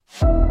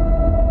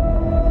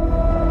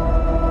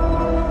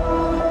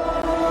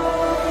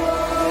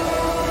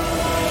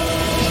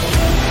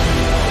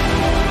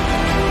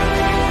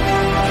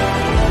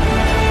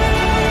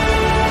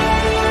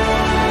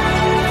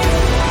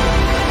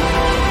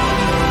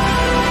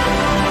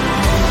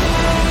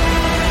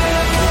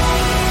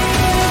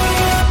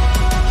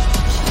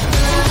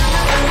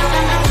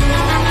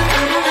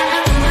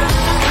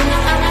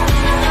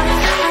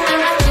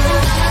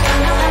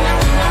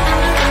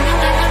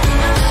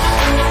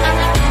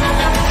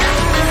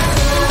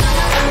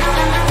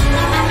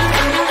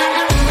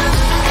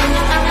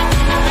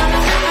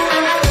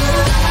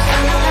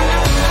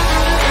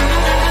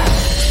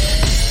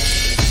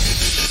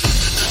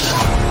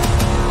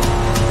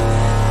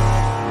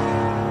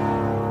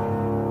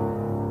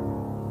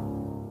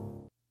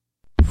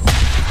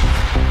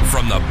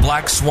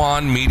Black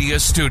Swan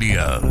Media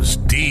Studios,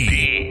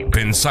 deep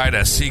inside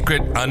a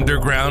secret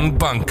underground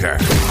bunker.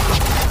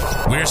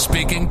 We're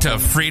speaking to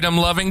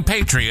freedom-loving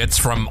patriots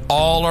from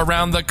all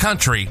around the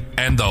country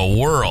and the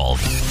world.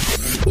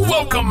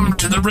 Welcome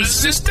to the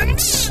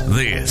Resistance.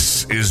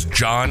 This is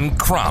John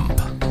Crump,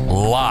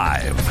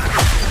 live.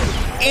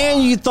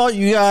 And you thought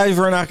you guys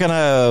were not going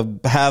to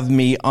have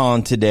me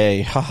on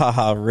today. Ha ha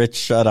ha.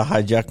 Rich tried to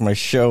hijack my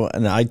show,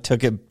 and I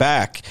took it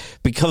back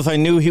because I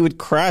knew he would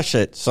crash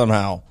it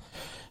somehow.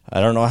 I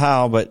don't know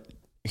how, but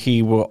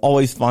he will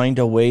always find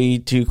a way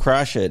to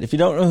crash it. If you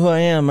don't know who I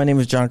am, my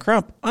name is John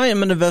Crump. I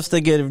am an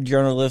investigative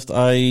journalist.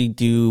 I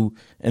do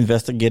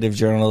investigative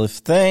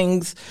journalist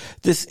things.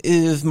 This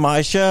is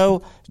my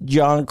show,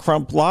 John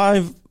Crump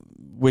Live,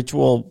 which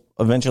will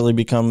eventually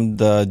become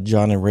the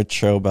John and Rich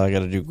show, but I got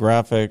to do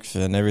graphics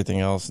and everything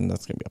else, and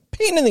that's going to be a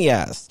pain in the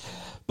ass.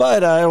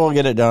 But I will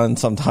get it done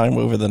sometime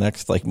over the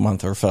next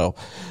month or so.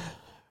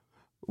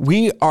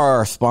 We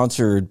are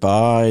sponsored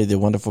by the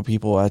wonderful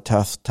people at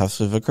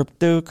Tesla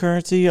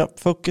Cryptocurrency, up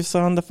focus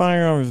on the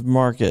firearms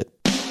market.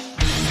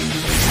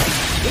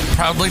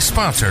 Proudly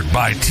sponsored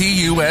by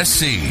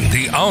TUSC,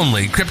 the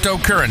only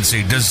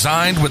cryptocurrency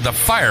designed with the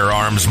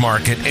firearms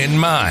market in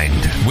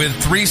mind, with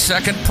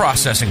 3-second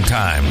processing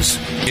times.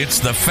 It's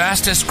the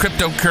fastest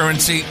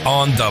cryptocurrency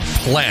on the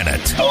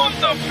planet.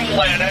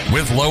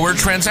 With lower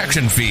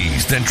transaction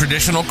fees than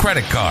traditional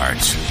credit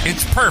cards.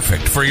 It's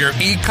perfect for your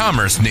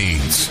e-commerce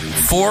needs.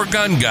 For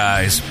gun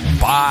guys,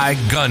 by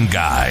gun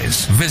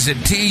guys. Visit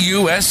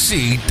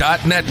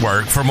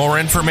TUSC.network for more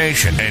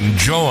information and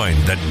join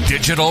the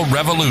digital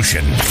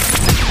revolution.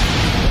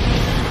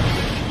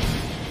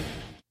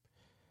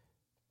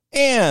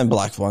 And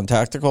Black Swan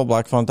Tactical.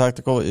 Black Swan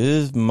Tactical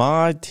is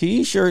my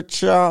t-shirt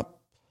shop.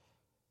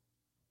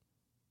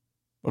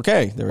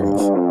 Okay, there it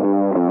is.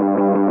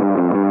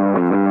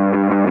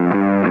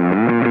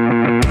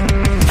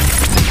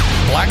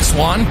 Black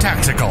Swan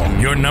Tactical,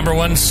 your number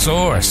one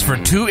source for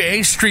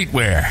 2A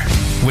streetwear.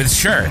 With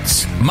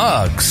shirts,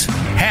 mugs,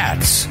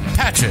 hats,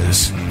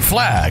 patches,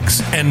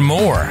 flags, and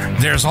more.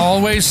 There's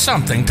always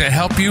something to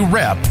help you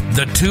rep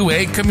the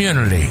 2A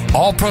community.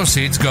 All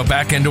proceeds go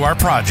back into our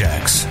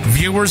projects.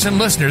 Viewers and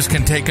listeners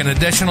can take an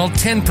additional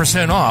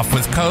 10% off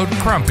with code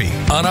CRUMPY.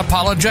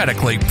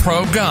 Unapologetically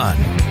pro-gun,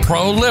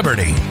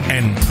 pro-liberty,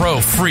 and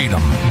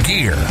pro-freedom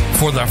gear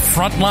for the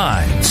front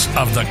lines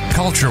of the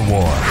culture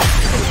war.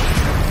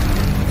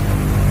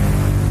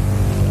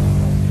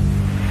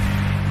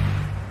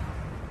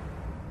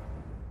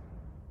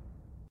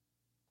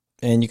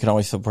 And you can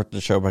always support the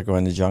show by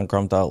going to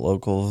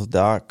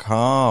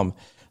johncrump.locals.com.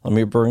 Let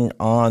me bring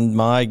on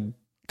my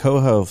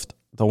co-host,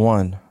 the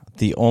one,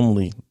 the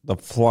only, the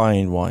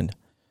flying one.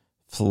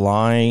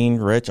 Flying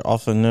Rich,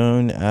 also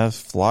known as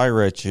Fly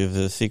Rich, is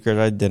his secret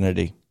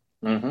identity.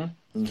 And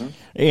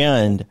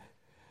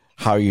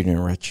how are you doing,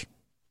 Rich?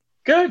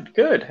 Good.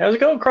 How's it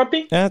going,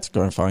 Crumpy? Yeah, it's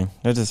going fine.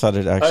 I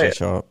decided to actually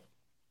show up.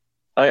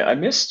 I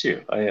missed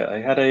you. I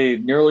had a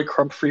nearly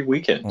crump-free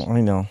weekend.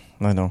 I know.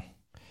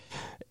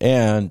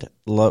 And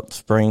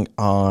let's bring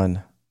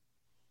on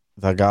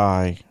the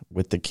guy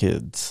with the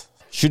kids.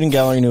 Shooting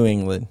Gallery New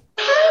England.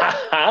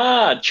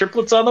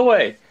 Triplets on the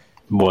way.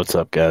 What's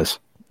up, guys?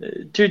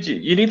 Dude,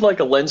 you need like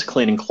a lens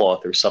cleaning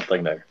cloth or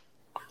something there.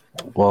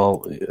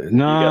 Well, no. You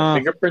got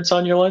fingerprints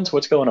on your lens?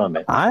 What's going on,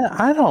 man?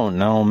 I don't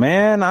know,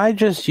 man. I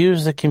just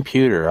use the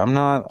computer. I'm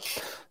not...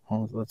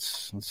 Well,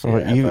 let's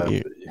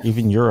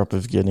even Europe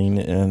is getting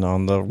in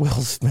on the Will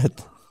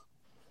Smith.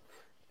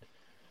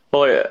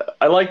 Boy,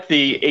 I like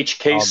the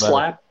HK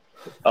slap.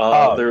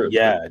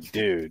 Yeah,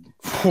 dude.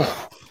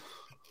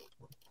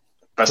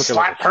 The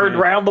slap heard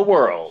round the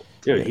world.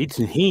 Dude,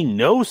 he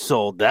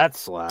no-sold that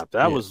slap.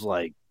 That was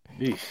like...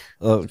 Eesh.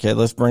 Okay,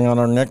 let's bring on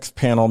our next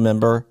panel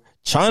member,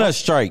 China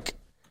Strike.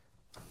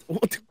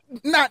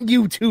 Not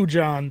you too,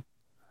 John.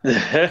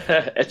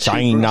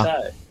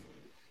 China.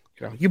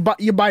 You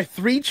buy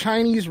 3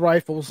 Chinese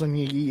rifles and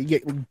you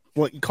get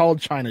what you call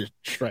China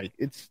Strike.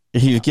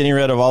 He's getting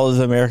rid of all his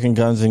American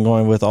guns and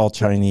going with all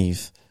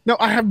Chinese. No,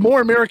 I have more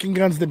American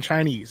guns than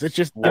Chinese. It's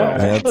just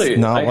actually,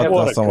 not I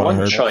what have someone one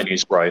heard.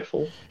 Chinese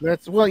rifle.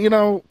 That's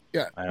yeah.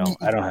 I don't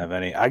have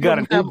any. I got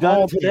a new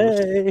gun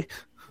today.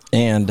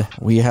 And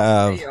we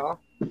have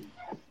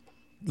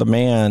the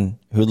man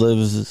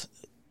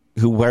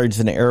who rides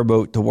an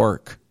airboat to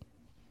work.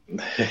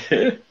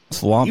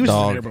 Swamp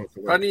Dog.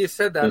 Funny you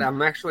said that.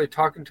 I'm actually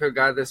talking to a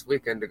guy this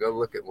weekend to go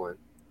look at one.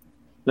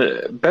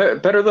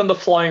 Better than the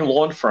flying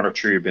lawn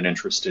furniture you've been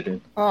interested in.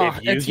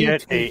 If you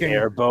get an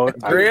airboat,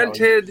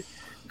 granted,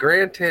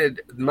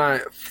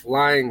 my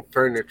flying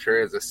furniture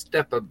is a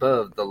step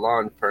above the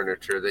lawn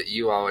furniture that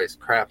you always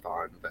crap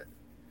on, but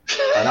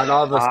not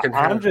all of us can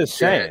have. I'm just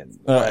saying,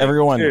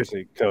 everyone.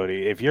 Seriously,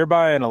 Cody, if you're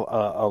buying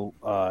a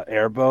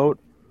airboat,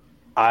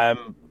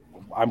 I'm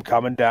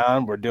coming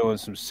down. We're doing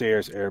some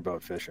serious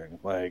airboat fishing.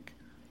 Like,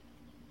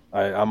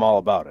 I'm all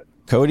about it.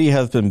 Cody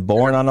has been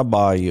born on a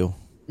bayou.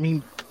 I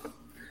mean,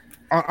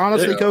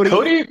 honestly, Cody was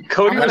born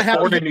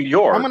in New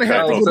York. I'm going to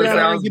have to go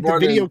down and get the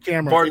video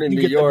camera. Born in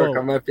New York,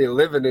 I might be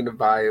living in the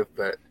bayou,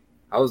 but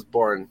I was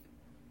born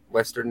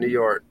Western New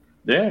York.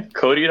 Yeah,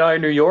 Cody and I are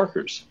New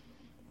Yorkers.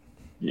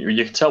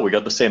 You can tell we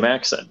got the same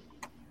accent.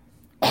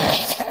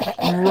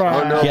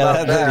 Right.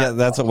 Yeah,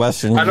 that's a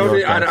Western. I New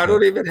York I accent.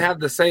 don't even have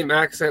the same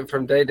accent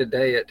from day to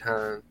day at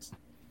times.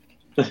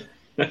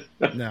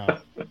 No.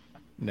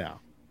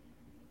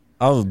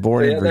 I was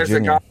born in There's a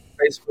guy Virginia. on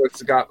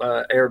Facebook's got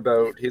an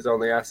airboat. He's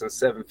only asking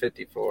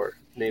 $754.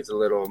 Needs a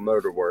little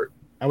motor work.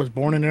 I was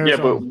born in Yeah,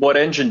 Arizona. but what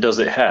engine does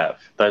it have?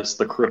 That's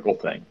the critical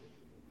thing.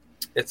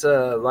 It's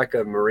like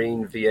a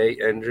Marine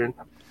V8 engine.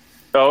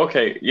 Oh,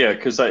 okay. Yeah,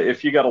 because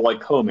if you got a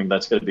Lycoming,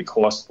 that's going to be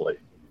costly.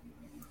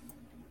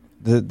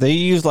 They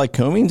use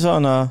Lycomings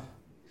on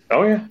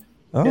Oh, yeah.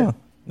 Oh,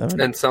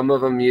 never And some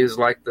of them use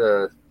like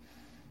the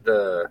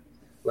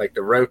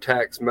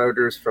Rotax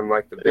motors from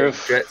like the big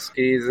If- jet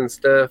skis and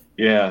stuff.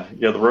 Yeah,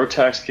 the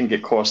Rotax can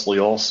get costly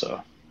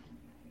also.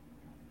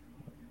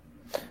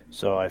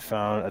 So I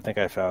think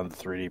I found the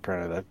 3D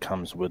printer that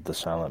comes with the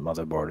Silent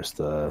motherboard. It's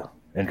the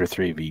Ender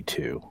 3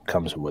 V2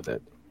 comes with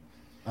it.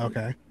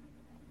 Okay.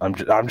 I'm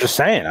just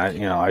saying.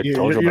 I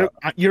told you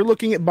about. You're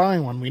looking at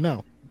buying one. We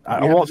know. We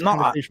had Well, this no,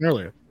 conversation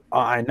earlier.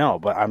 I know,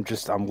 but I'm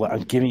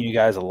giving you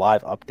guys a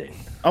live update.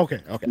 Okay.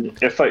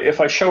 If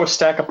I show a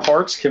stack of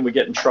parts, can we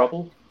get in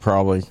trouble?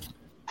 probably.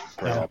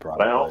 Yeah,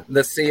 Well,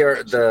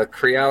 The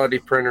Creality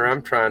printer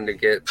I'm trying to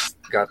get's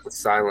got the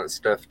Silent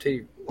stuff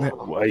too.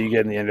 Are you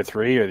getting the Ender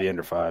 3 or the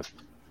Ender 5?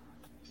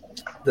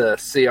 The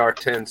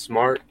CR10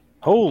 Smart.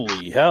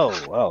 Holy hell!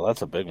 Well,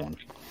 that's a big one.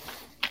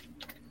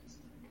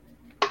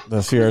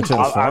 The Sierra 10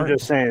 I'm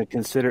just saying,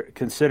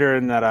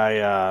 considering that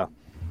I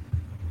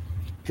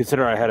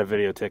had a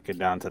video taken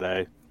down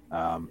today.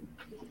 I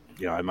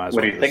might as what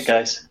well. do you think,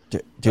 guys?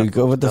 Dude,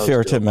 go with the That was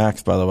Sierra good. 10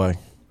 Max, by the way.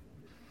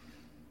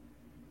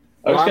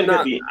 I was Well, going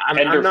to get the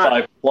Ender I'm not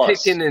 5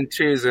 Plus. picking and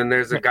choosing.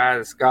 There's a guy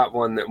that's got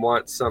one that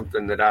wants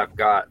something that I've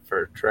got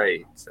for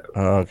trade. So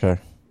Oh, okay.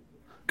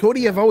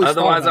 Cody, I've always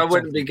otherwise, thought I about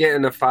wouldn't be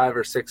getting a $500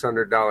 or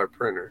 $600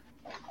 printer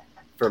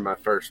for my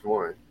first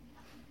one.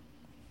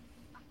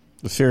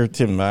 The Sierra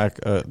 10 Max,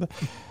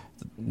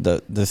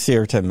 the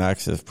Sierra 10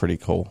 Max is pretty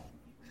cool.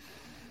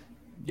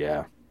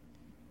 Yeah.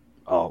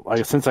 Oh,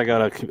 since I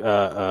got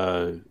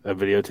a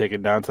video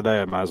taken down today,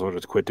 I might as well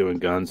just quit doing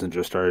guns and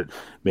just start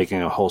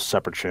making a whole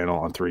separate channel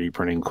on 3D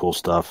printing cool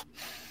stuff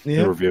and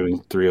Yeah.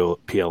 reviewing 3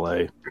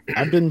 PLA.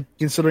 I've been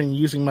considering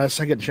using my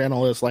second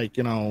channel as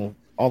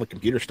all the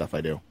computer stuff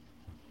I do.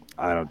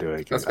 I don't do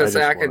it. I was gonna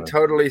say I can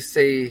totally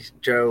see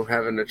Joe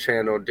having a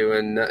channel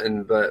doing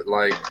nothing but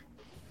like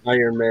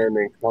Iron Man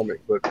and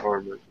comic book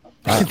armor.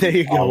 There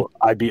you go.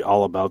 I'd be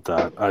all about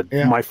that.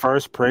 Yeah. My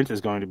first print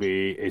is going to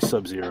be a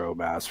Sub-Zero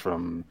mask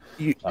from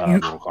You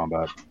Mortal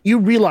Kombat. you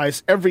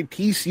realize every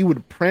piece you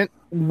would print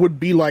would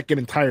be like an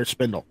entire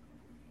spindle.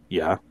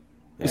 Yeah.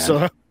 And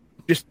So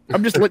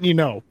I'm just letting you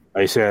know.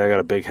 I say I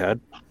got a big head.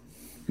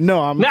 No,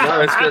 I'm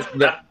No, it's just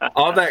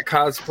all that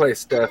cosplay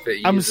stuff.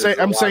 I'm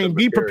saying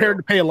be prepared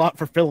to pay a lot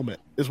for filament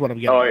is what I'm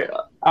getting. Oh, at. yeah.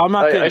 I'm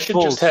not I getting should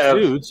full just have-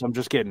 suits. I'm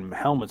just getting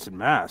helmets and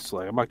masks.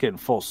 Like I'm not getting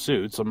full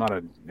suits. I'm not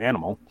an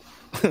animal.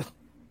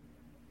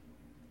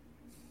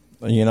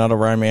 You're not a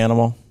rhyme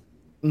animal?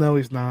 No,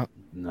 he's not.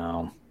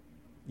 No.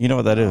 You know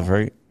what that is,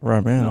 right?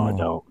 Rhyme animal. No, I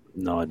don't.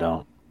 No, I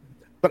don't.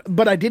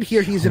 But I did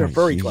hear he's in a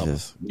furry club.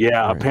 Jesus.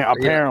 Yeah, Right.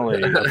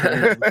 apparently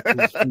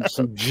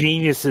some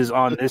geniuses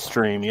on this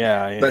stream.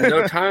 Yeah, But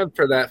no time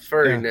for that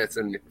furriness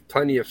and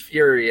plenty of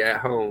fury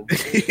at home.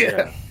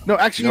 Yeah. No,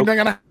 actually, you're not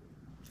gonna.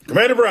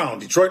 Commander Brown,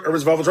 Detroit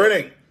Urban Survival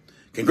Training.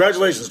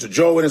 Congratulations to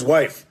Joe and his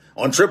wife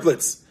on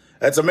triplets.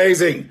 That's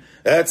amazing.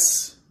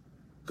 That's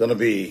going to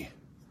be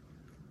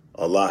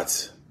a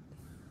lot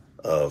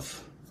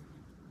of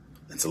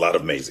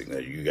amazing.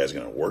 You guys are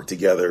going to work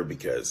together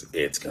because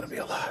it's going to be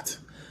a lot.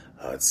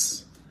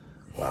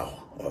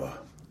 Wow.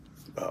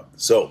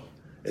 So,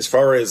 as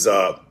far as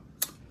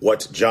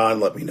what John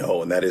let me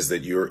know, and that is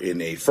that you're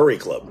in a furry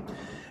club.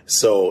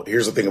 So,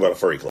 here's the thing about a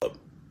furry club.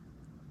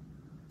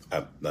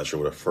 I'm not sure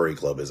what a furry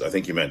club is. I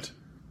think you meant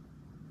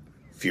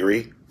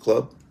Fury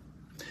Club.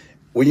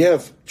 When you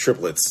have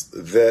triplets,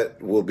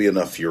 that will be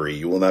enough Fury.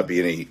 You will not be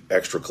any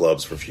extra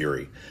clubs for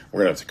Fury.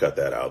 We're going to have to cut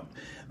that out.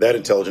 That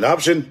intelligent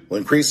option will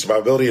increase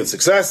survivability and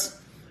success.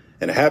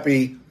 And a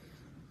happy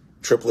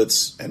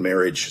triplets and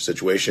marriage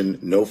situation.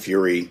 No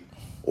Fury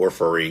or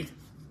furry.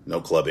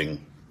 No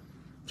clubbing.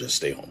 Just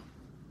stay home.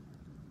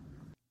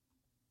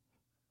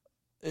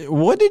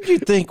 What did you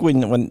think when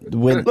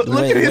Look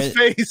at his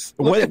face.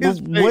 Look what- at his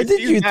what face. did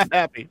He's you not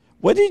happy.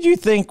 What did you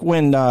think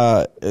when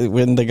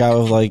the guy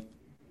was like,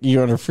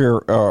 "You're in a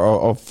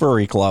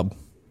furry club"?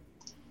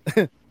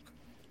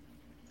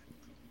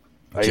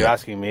 Are you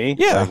asking me?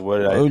 Yeah. Like,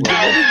 what What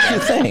did you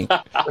think?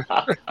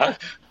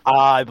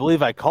 I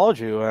believe I called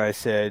you and I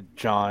said,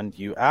 "John,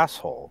 you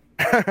asshole."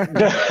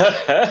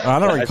 I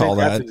don't recall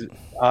that.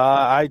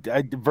 I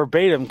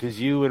verbatim because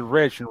you and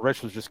Rich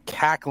was just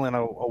cackling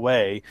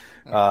away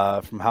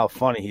from how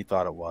funny he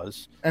thought it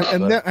was. And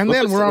But then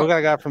look we're on. what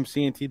I got from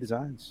CNT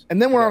Designs.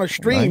 And then we're on a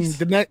stream Nice.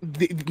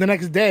 the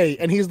next day,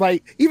 and he's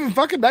like, even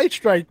fucking Night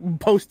Strike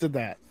posted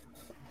that.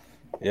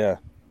 Yeah.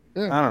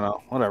 Yeah. I don't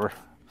know. Whatever.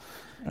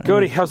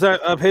 Cody, how's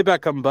that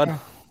payback coming, bud?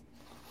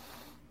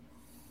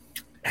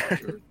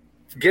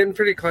 Getting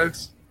pretty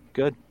close.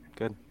 Good.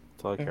 That's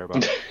all I care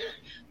about.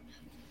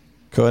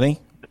 Cody,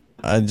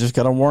 I just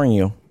got to warn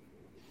you.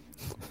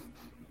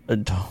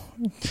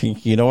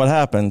 You know what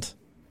happened.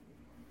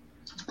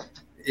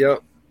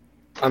 Yep.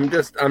 I'm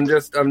just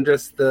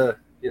the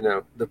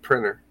the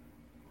printer.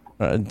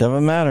 It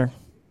doesn't matter.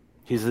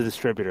 He's the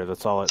distributor.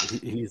 That's all.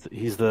 He's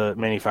the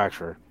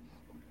manufacturer.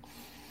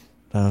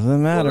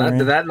 Doesn't matter.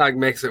 Well, that like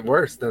makes it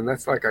worse. Then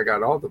that's like I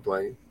got all the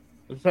blame.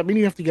 Does that mean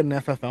you have to get an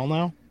FFL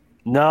now?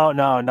 No,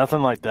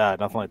 nothing like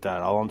that.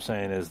 All I'm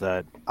saying is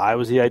that I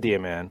was the idea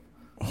man.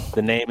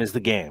 The name is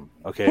the game.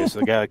 Okay, so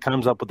the guy that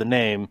comes up with the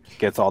name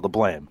gets all the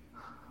blame.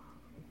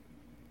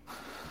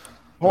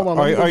 Hold on.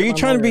 Are you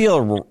trying to be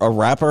a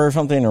rapper or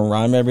something and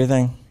rhyme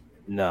everything?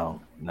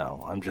 No.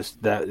 I'm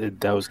just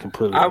that was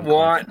completely. I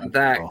want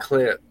that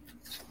clip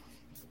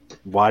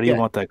Why do you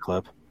want that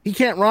clip? He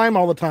can't rhyme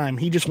all the time.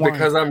 He just wants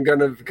because I'm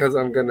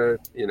gonna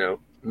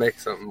make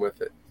something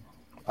with it.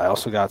 I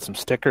also got some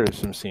stickers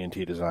from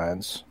CNT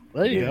Designs.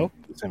 There you go.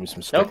 Send me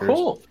some stickers. Oh,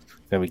 cool.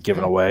 Gonna be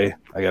giving away.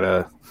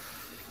 I'll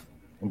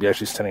be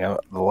actually sending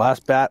out the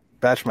last batch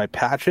of my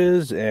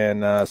patches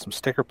and some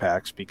sticker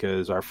packs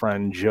because our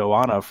friend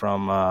Joanna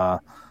from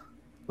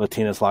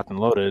Latinas Locked and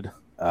Loaded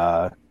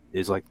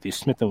is like the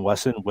Smith &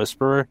 Wesson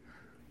Whisperer.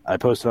 I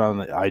posted on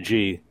the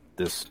IG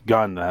this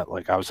gun that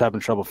like I was having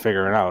trouble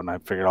figuring out, and I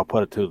figured I'll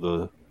put it to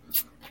the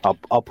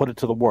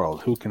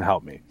world. Who can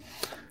help me?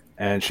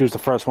 And she was the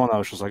first one that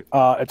was just like,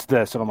 it's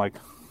this. And I'm like,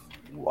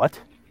 what?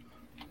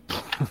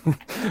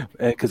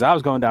 Because I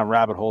was going down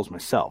rabbit holes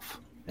myself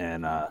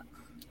and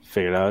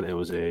figured out it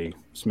was a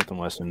Smith &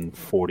 Wesson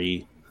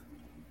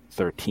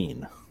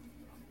 4013.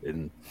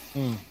 And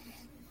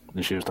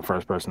she was the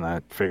first person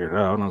that figured it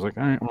out. And I was like,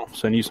 all right, well,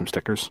 send you some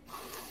stickers.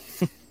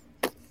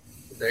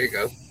 There you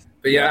go.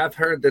 But yeah, I've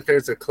heard that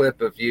there's a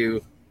clip of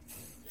you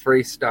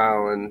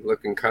freestyling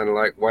looking kind of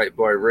like White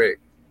Boy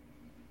Rick.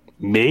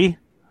 Me?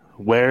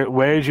 Where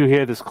did you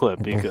hear this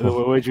clip?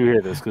 Where did you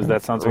hear this? Because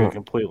that sounds like a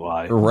complete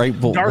lie. White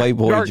boy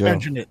Dark Joe.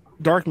 mentioned it.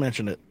 Dark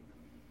mentioned it.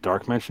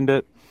 Dark mentioned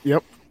it?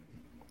 Yep.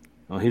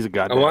 Well, he's a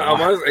goddamn I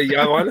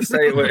want to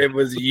say it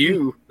was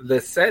you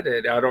that said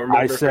it. I don't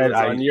remember if it was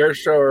on your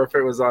show or if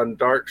it was on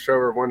Dark's show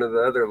or one of the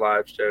other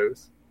live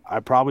shows. I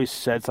probably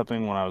said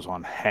something when I was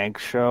on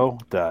Hank's show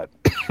that...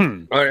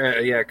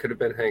 it could have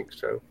been Hank's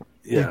show.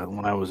 Yeah,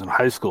 when I was in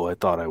high school, I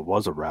thought I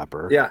was a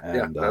rapper.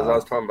 That's what I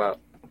was talking about.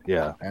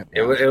 Yeah.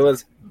 It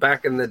was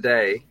back in the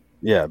day.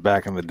 Yeah,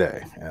 back in the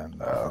day.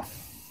 And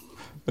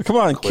Come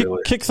on,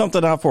 kick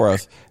something out for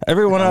us.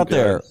 Everyone out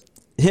there,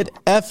 hit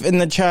F in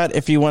the chat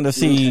if you want to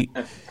see.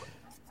 I'm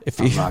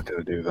not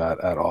going to do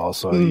that at all,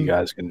 so you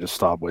guys can just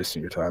stop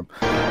wasting your time.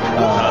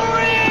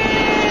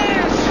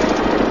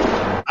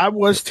 I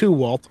was too,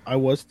 Walt. I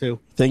was too.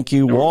 Thank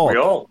you, Walt. We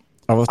all.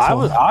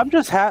 I'm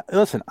just happy.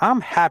 Listen,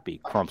 I'm happy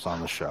Crump's on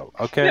the show.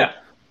 Okay.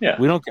 Yeah.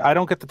 I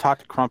don't get to talk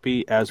to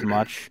Crumpy as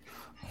much.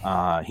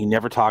 He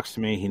never talks to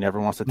me. He never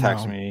wants to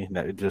text me.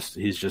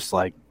 He's just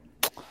like,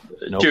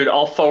 nope. Dude,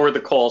 I'll forward the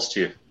calls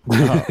to you.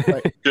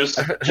 Just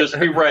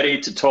be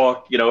ready to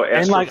talk.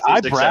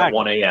 Astrophysics at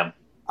 1 a.m.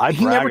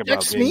 He never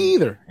texts me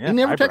either. Yeah, he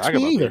never texts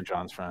me either.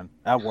 John's friend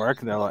at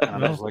work, and I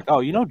was like,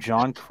 oh,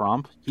 John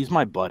Crump? He's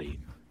my buddy.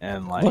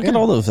 And like, look at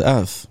all those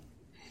F's.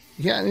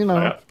 Yeah, Come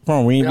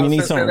on, we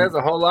need something. There's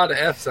a whole lot of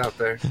F's out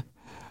there.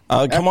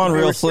 Come on,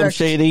 real Slim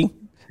Shady,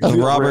 as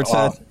Robert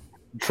said.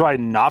 Try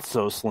not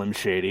so Slim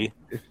Shady.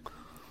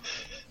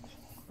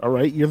 All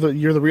right, you're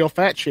the real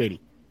Fat Shady.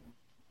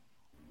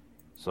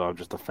 So I'm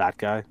just a fat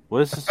guy.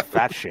 What is this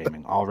fat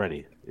shaming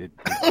already?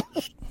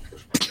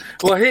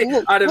 Well,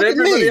 out of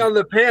everybody on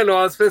the panel,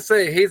 I was going to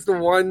say he's the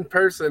one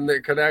person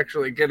that could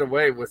actually get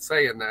away with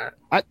saying that.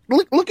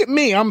 Look at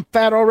me. I'm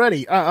fat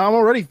already. I'm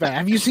already fat.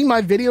 Have you seen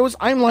my videos?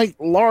 I'm like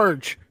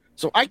large,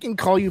 so I can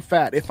call you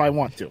fat if I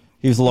want to.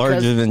 He's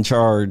larger than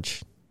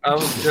charge.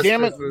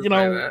 Damn it,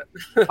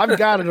 I've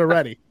got it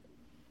already.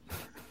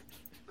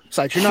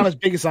 Besides, you're not as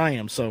big as I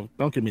am, so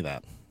don't give me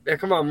that. Yeah,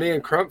 come on. Me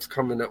and Crump's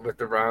coming up with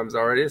the rhymes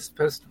already. It's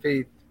supposed to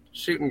be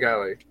shooting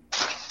galley.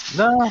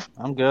 No,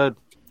 I'm good.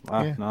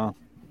 No,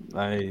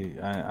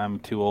 I'm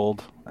too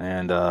old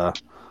and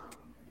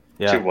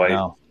too white.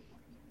 No.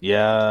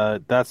 Yeah,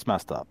 that's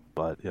messed up.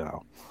 But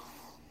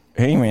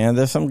Hey man,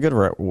 there's some good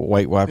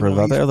white rappers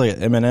out there. Like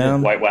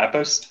Eminem, White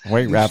rappers.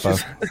 White rapper.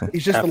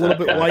 He's just a little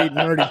bit white and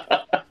nerdy.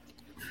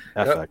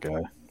 That's that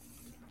guy.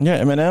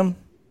 Yeah, Eminem.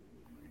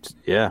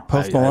 Yeah,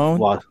 Post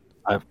Malone.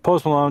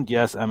 Post Malone,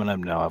 yes.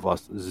 Eminem, no. I've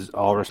lost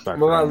all respect.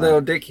 What about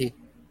Lil Dicky?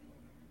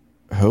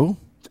 Who?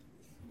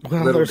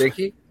 Little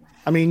Dicky?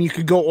 I mean, you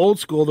could go old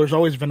school. There's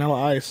always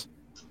Vanilla Ice.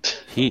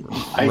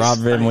 Rob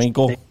Van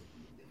Winkle.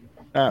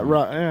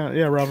 Rob Van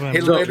He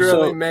Winkle.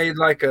 literally made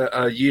like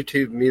a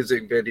YouTube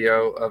music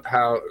video of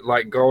how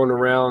like going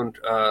around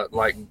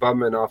like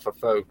bumming off of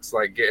folks,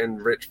 like getting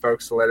rich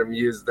folks to let them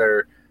use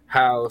their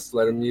house,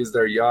 let them use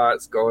their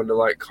yachts, going to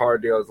like car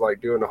deals,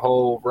 like doing a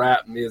whole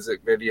rap music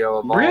video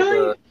of all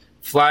the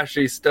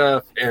flashy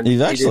stuff, and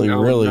he's actually he didn't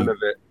own really none of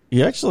it.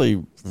 He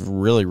actually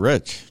really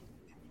rich.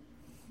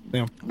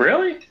 Yeah.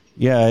 Really?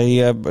 Yeah, he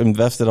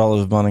invested all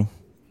his money.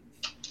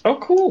 Oh,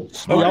 cool.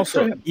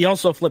 He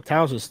also flipped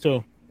houses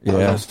too. Yeah. I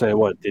was Yeah. gonna say,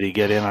 what did he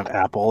get in on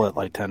Apple at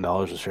like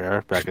 $10 a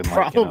share back in like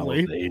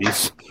Probably. the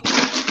 80s?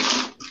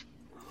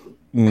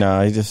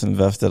 No, he just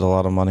invested a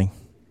lot of money.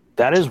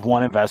 That is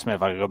one investment.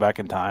 If I could go back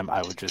in time,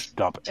 I would just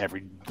dump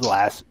every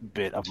last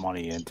bit of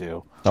money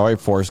into. All right,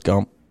 Forrest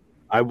Gump.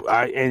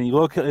 And you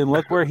look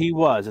where he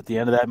was at the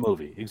end of that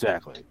movie.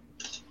 Exactly.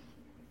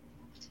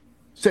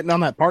 Sitting on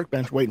that park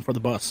bench waiting for the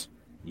bus.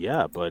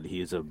 Yeah, but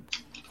he's a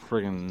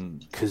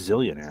friggin'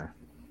 gazillionaire.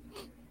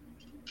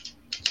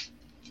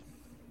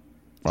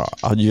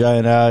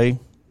 Gianni.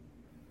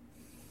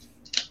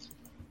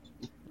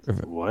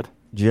 What?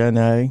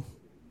 Gianni.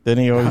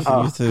 Didn't he always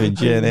used to be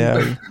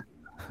Gianni?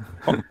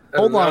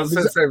 Hold on.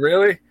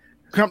 Really?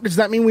 Does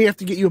that mean we have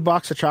to get you a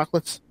box of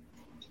chocolates?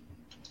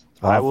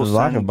 I will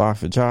like a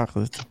box of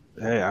chocolates.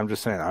 Hey, I'm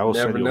just saying. I will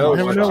Never send know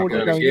you what know you're what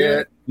you're going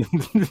to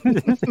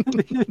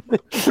gonna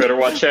get. Better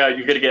watch out.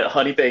 You're going to get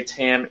honey baked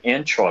ham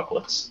and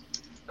chocolates.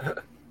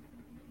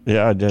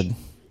 Yeah, I did.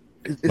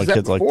 Is My that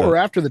kids before like that. or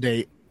after the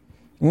date?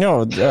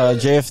 No,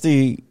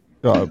 JFD,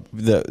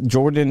 the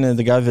Jordan and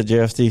the guys at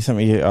JFD sent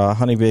me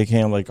honey baked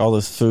ham, like all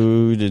this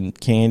food and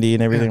candy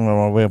and everything when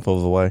my lamp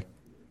was away.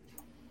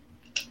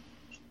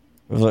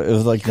 It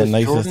was like the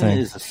nicest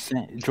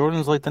thing.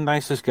 Jordan's like the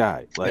nicest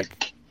guy.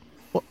 Like,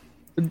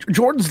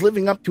 Jordan's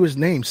living up to his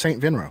name,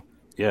 Saint Vinro.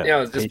 yeah, Yeah, I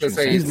was just gonna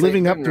say He's Saint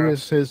living up to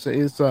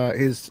Vinro.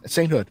 his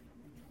sainthood.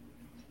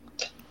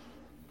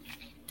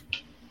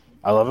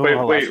 I love it.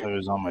 Wait, when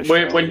was on my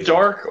show. when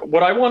Dark,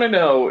 what I want to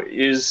know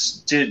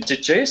is, did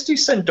JSD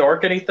send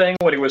Dark anything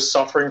when he was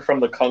suffering from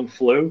the Kung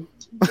Flu?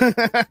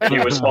 And he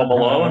was home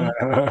alone?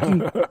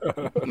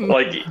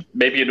 Like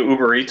maybe an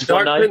Uber Eats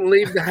Dark one night? couldn't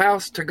leave the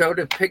house to go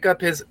to pick up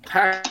his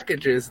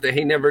packages that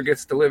he never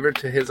gets delivered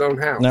to his own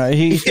house. No,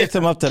 he picked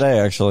them up today,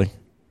 actually.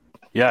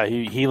 Yeah,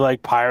 he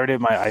like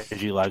pirated my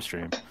IG live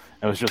stream.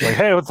 It was just like,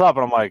 hey, what's up?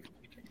 And I'm like,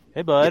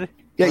 hey, bud.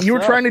 Yeah, what's you were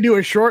up? trying to do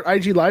a short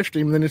IG live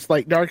stream, and then it's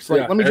like Dark's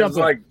like, Yeah, let me it jump was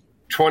in. like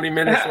 20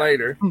 minutes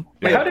later.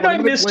 How did I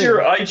miss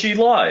your IG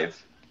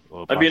Live?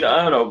 Well, I mean,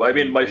 I don't know. I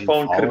mean, my Are you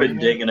phone could have been following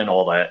me? dinging and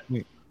all that.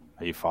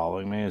 Are you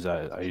following me?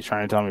 Are you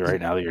trying to tell me right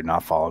now that you're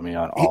not following me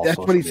on all That's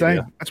social what he's media?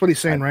 saying. That's what he's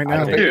saying right I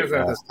now. think-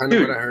 That's kind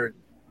of what I heard.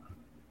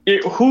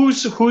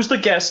 Who's the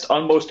guest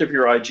on most of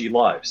your IG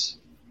Lives?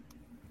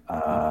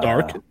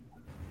 Dark.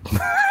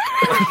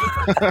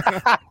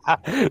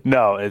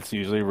 No, it's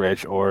usually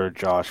Rich or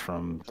Josh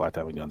from Black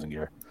Diamond Guns and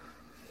Gear.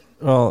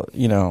 Well,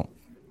 you know,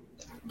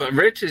 But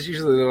Rich is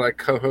usually the like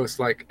co-host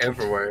like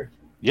everywhere.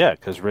 Yeah,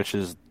 because Rich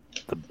is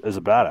a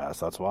badass.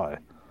 That's why.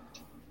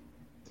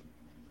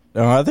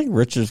 no, I think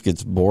Richard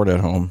gets bored at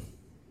home.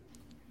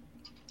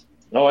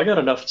 No, I got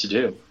enough to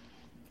do.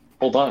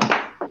 Hold on.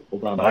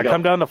 If I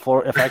come down to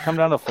Florida at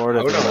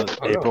the end of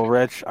Hold April,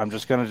 Rich, I'm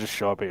just gonna just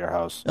show up at your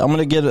house. I'm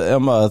gonna get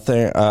him a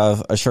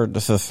shirt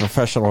that says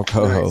 "professional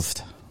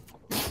co-host."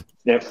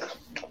 Yep.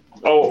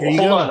 Oh, you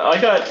hold go. on.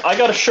 I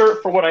got a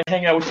shirt for when I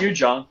hang out with you,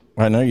 John.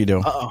 I know you do.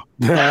 Uh-oh.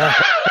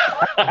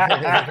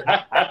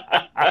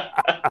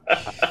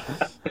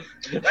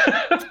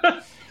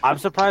 I'm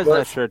surprised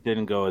that shirt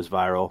didn't go as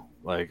viral.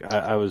 Like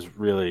I was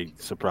really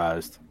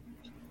surprised.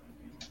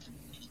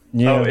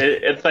 Yeah. Oh,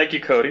 and thank you,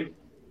 Cody.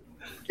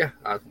 Yeah,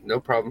 no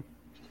problem.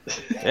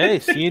 Hey,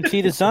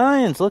 CNT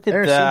Designs! Look at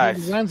There's that!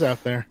 some designs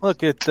out there.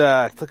 Look at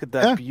that! Look at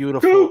that Yeah.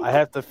 beautiful! I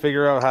have to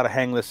figure out how to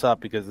hang this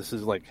up because this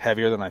is like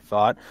heavier than I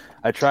thought.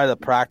 I tried to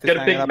practice. Got a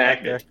hanging big up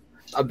back magnet.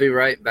 I'll be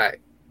right back.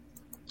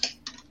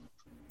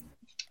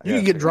 You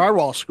can get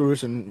drywall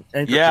screws and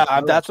anchors.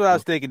 Yeah, that's what I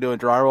was thinking. Doing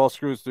drywall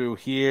screws through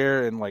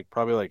here and like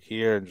probably like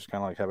here and just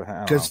kind of like have a. I don't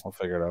know. Just- We'll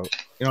figure it out.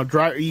 You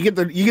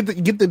know, you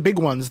get the big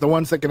ones, the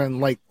ones that can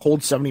like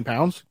hold 70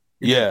 pounds.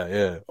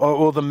 Yeah. Oh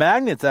well, the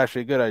magnet's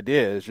actually a good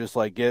idea. It's just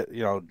like drill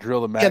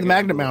the magnet. Yeah, the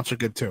magnet mounts are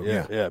good too.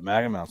 Yeah,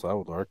 magnet mounts that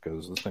would work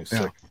because this thing's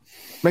Yeah. sick.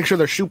 Make sure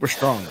they're super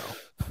strong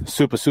though.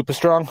 Super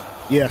strong.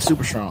 Yeah,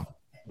 super strong.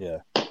 Yeah.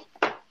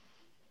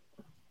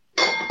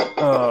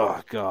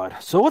 Oh God!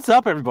 So what's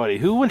up, everybody?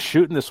 Who went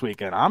shooting this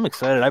weekend? I'm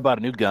excited. I bought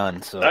a new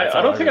gun. So that's I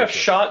all don't think really I've do.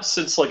 shot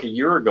since like a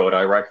year ago at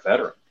Iraq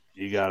Veteran.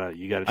 You gotta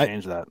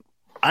change that.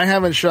 I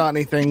haven't shot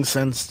anything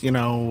since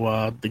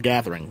the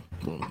gathering.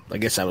 I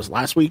guess that was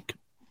last week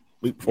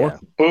before.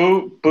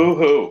 Boo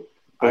hoo.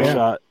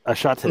 I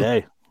shot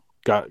today.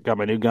 Got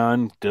my new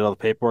gun. Did all the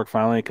paperwork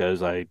finally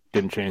because I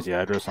didn't change the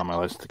address on my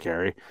license to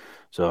carry,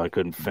 so I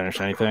couldn't finish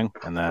anything.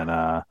 And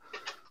then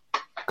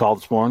called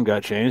this morning,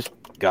 got changed,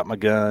 got my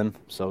gun.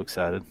 So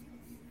excited.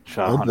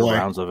 Shot 100 boy.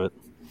 rounds of it.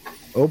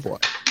 Oh boy.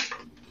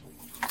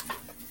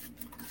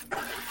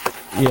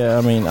 Yeah,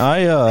 I mean,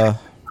 I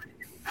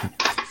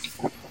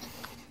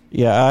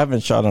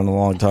haven't shot in a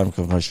long time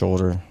because my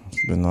shoulder has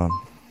been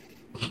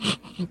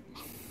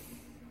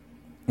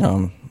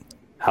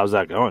How's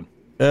that going?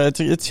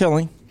 it's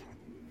killing.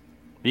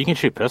 You can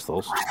shoot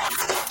pistols.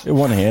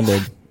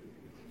 One-handed.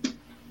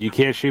 You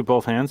can't shoot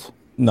both hands?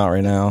 Not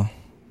right now.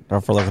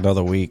 Not for like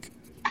another week.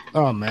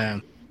 Oh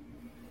man.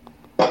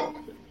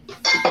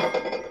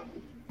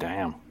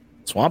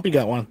 Swampy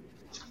got one.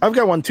 I've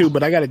got one too,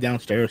 but I got it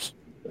downstairs.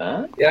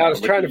 Yeah, I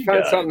was trying to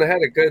find something that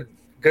had a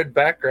good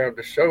background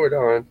to show it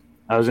on.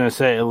 I was going to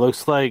say, it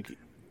looks like...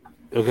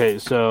 Okay,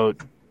 so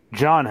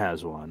John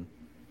has one.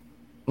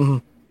 Mm-hmm.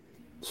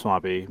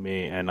 Swampy,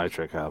 me, and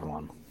Nitric have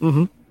one.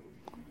 Mm-hmm.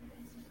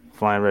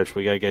 Flying Rich,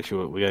 we gotta get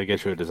you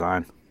a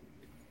design.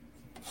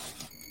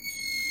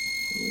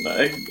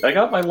 I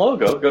got my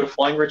logo. Go to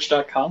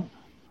flyingrich.com.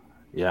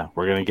 Yeah,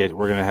 we're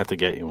gonna have to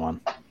get you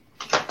one.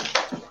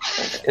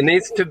 It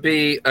needs to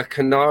be a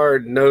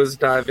canard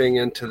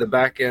nosediving into the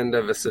back end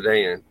of a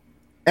sedan.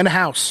 And a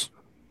house.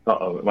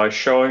 Uh-oh, am I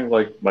showing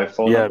like my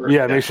phone Yeah, number?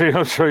 yeah. Make sure you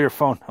don't show your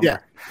phone number. Yeah,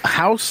 a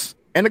house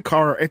and a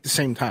car at the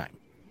same time.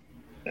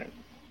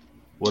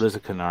 What is a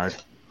canard?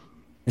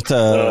 It's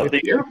a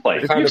the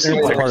airplane. Kind of You've seen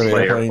it's like part of the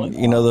airplane.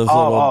 You know those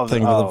little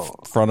things on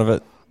the front of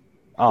it?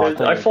 Oh,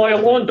 I fly a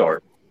lawn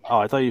dart. Oh,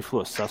 I thought you flew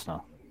a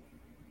Cessna.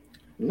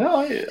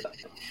 No.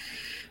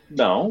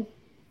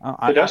 Oh,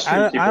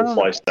 Pedestrian people don't-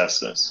 fly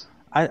Cessnas.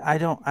 I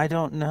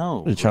don't know.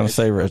 What are you trying to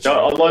say, Rich?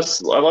 No,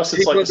 unless it's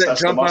People like a that Cessna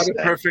jump out Mustang.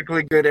 of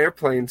perfectly good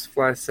airplanes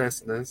fly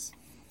Cessnas.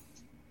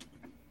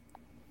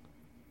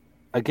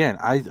 Again,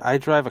 I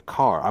drive a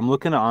car. I'm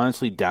looking to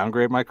honestly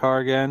downgrade my car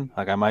again.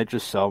 Like I might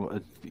just sell.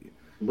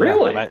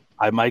 Really? Yeah,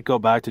 I might go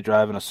back to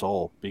driving a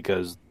Soul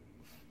because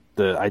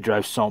I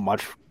drive so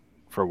much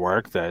for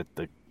work that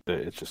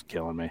it's just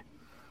killing me.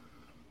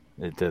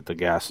 The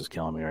gas is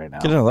killing me right now.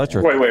 Get an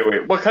electric.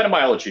 Wait. What kind of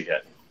mileage you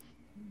get?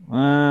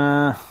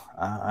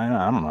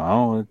 I don't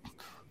know.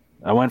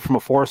 I went from a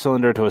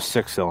 4-cylinder to a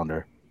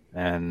 6-cylinder,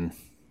 and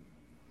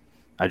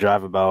I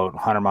drive about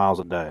 100 miles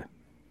a day.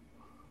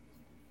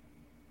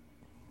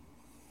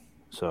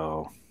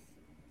 So,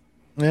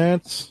 Yeah,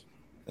 it's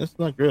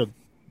not good.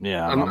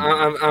 yeah.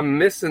 I'm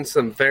missing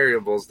some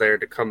variables there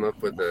to come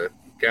up with a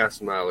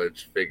gas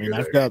mileage I figure. mean,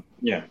 I've there.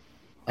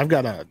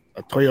 got a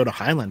Toyota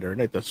Highlander,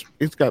 and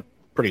it's got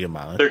pretty good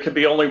mileage. There could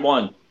be only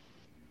one.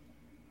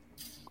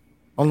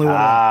 Only one.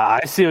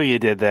 I see what you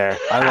did there.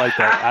 I like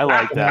that. I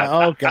like that.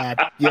 Oh God,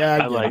 yeah,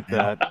 I like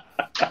that.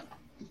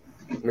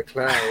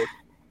 McLeod.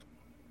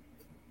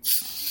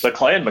 The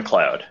Clan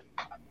McLeod.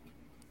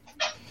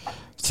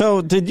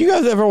 So, did you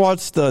guys ever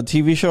watch the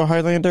TV show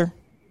Highlander?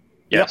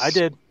 Yes, I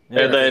did.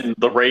 Yeah. And then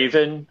The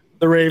Raven.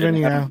 The Raven,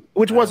 yeah,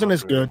 which wasn't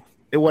as good.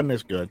 It wasn't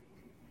as good.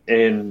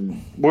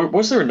 And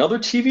was there another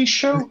TV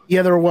show?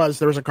 Yeah, there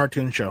was a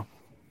cartoon show.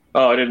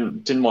 Oh, I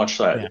didn't watch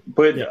that. Yeah.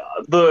 But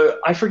Yeah.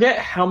 I forget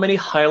how many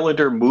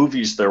Highlander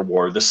movies there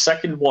were. The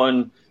second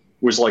one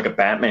was like a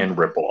Batman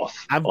ripoff.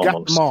 I've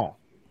got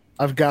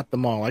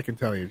them all. I can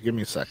tell you. Give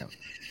me a second.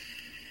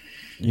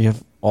 You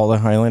have all the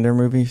Highlander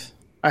movies?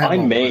 have I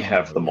all may the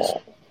have them movies.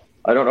 all.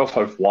 I don't know if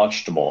I've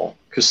watched them all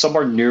because some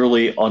are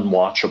nearly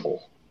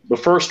unwatchable. The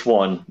first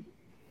one,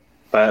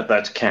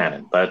 that's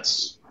canon.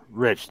 That's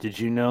Rich, did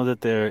you know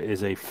that there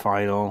is a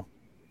final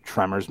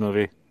Tremors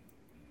movie?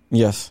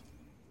 Yes.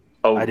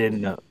 I didn't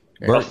know.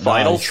 a Bert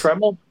final dies.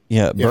 Tremor.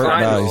 Yeah, Bert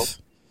Final.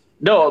 dies.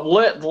 No,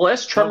 the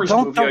last Tremors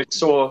Don't- movie I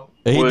saw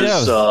He was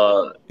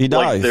does. He like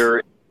dies.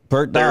 they're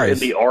Bert in dies.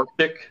 the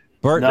Arctic.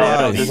 Bert No,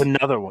 dies. there's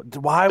another one.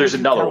 Why? There's would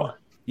you another tell one. me?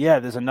 Yeah,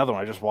 there's another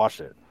one. I just watched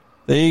it.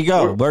 There you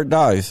go. Bert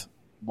dies.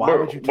 Why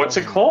would you? What's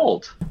tell it me?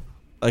 called?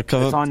 Like,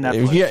 It's on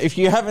Netflix. If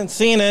you haven't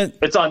seen it,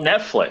 It's on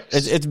Netflix.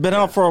 it's been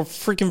out for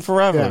freaking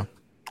forever. Yeah.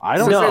 I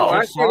don't No, know. I'm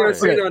last thing I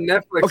sorry. seen on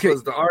Netflix Okay.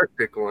 was the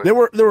Arctic one. There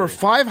were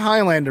 5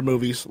 Highlander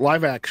movies,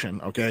 live action.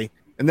 Okay,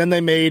 and then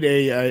they made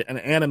an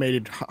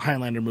animated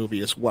Highlander movie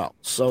as well.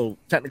 So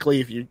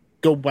technically, if you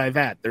go by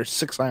that, there's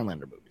 6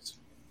 Highlander movies.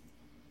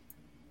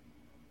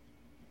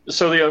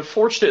 So the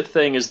unfortunate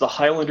thing is the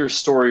Highlander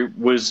story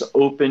was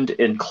opened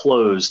and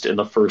closed in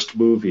the first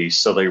movie,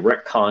 so they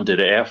retconned it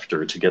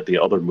after to get the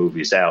other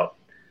movies out.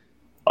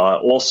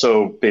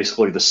 Also,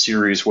 basically, the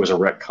series was a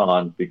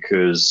retcon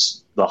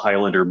because the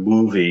Highlander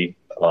movie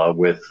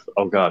with,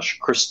 what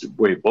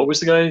was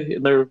the guy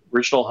in the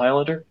original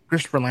Highlander?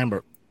 Christopher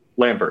Lambert.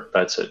 Lambert,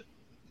 that's it.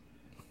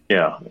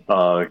 Yeah,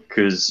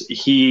 because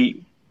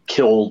he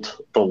killed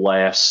the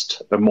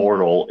last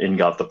immortal and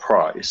got the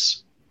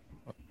prize.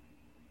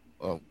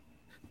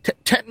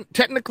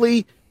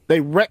 Technically, they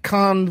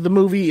retconned the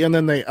movie, and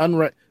then they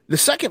the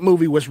second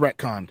movie was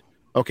retconned.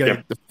 Okay,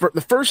 Yep.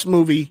 The first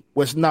movie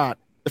was not.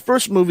 The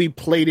first movie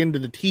played into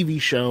the TV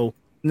show,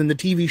 and then the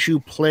TV show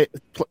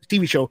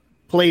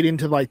played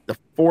into like the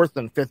 4th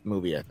and 5th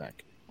movie, I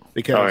think,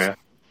 because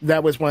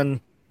that was when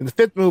the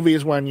 5th movie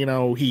is when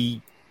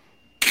he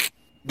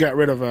got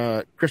rid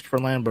of Christopher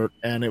Lambert,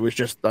 and it was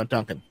just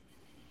Duncan.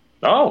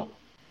 Oh, All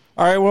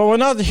right, well, we're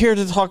not here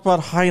to talk about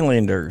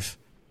Highlanders.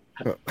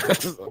 I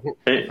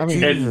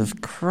mean, Jesus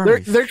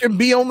Christ. there can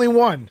be only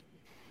one.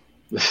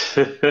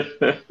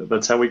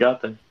 that's how we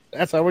got there.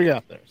 That's how we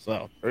got there.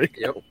 So, there you go.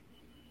 Yep.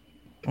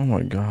 Oh,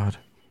 my God.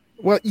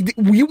 Well,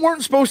 you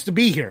weren't supposed to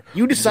be here.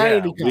 You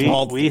decided to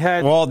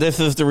come. Well, this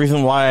is the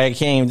reason why I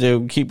came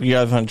to keep you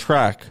guys on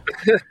track.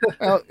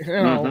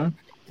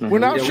 We're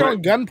not Yeah,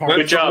 showing gun parts.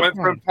 Good job. Went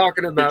from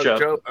talking about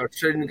job.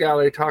 Shooting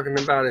Galley talking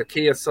about a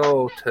Kia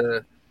Soul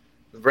to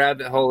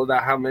rabbit hole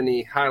about how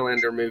many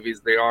Highlander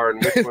movies there are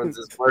and which ones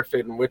is worth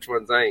it and which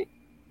ones ain't.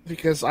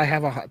 Because I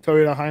have a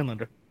Toyota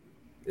Highlander.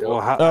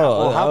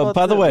 Well,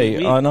 by the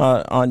way, on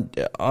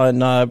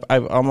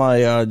my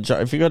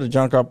if you go to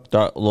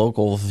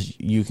junkup.locals,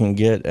 you can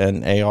get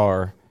an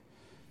AR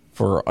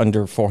for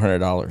under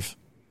 $400.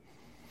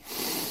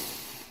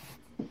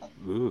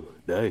 Ooh,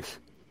 nice.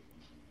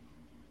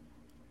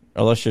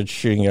 Unless you're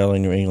shooting out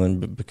in New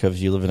England because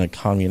you live in a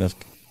communist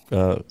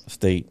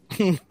state.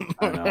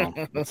 I know.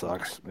 It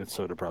sucks. It's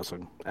so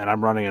depressing. And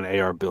I'm running an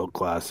AR build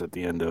class at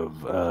the end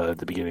of at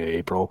the beginning of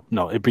April.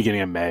 No, at the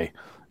beginning of May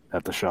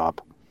at the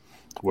shop,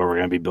 where we're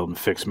going to be building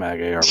fixed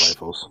mag AR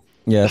rifles.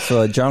 Yeah,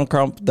 so at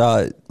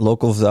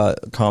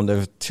johnkrump.locals.com,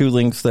 there's 2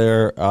 links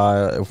there.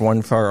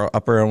 One for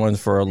upper and one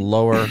for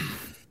lower,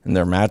 and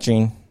they're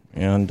matching.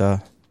 And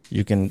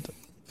you can,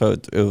 so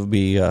it would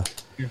be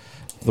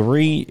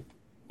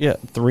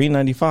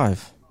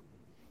 $395.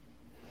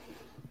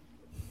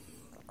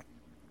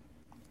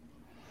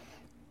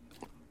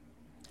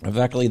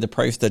 Exactly the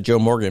price that Joe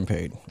Morgan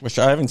paid, which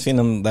I haven't seen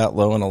him that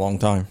low in a long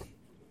time.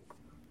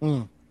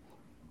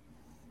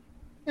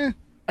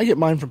 I get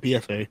mine from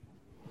PSA.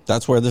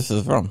 That's where this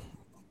is from.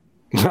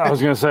 I was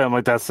going to say, I'm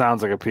like, that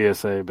sounds like a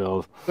PSA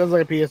build. Sounds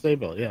like a PSA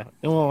bill, yeah.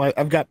 Well,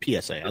 I've got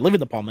PSA. I live in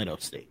the Palmetto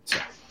State. So.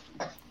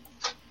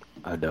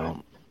 I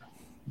don't.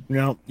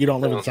 No, you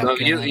don't live in South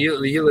Carolina.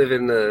 You live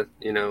in the,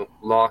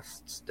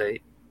 lost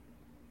state.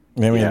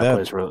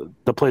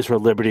 The place where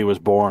Liberty was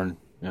born,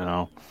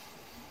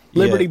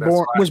 Liberty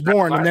was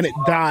born, and then it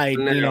died,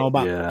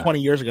 about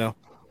 20 years ago.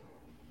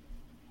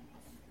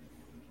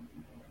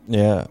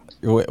 Yeah.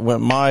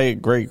 When my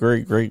great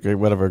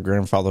whatever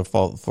grandfather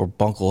fought for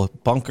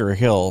Bunker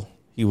Hill,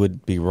 he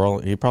would be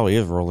rolling. He probably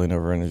is rolling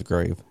over in his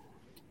grave.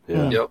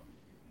 Yeah. Yep.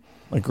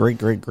 My great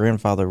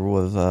grandfather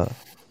was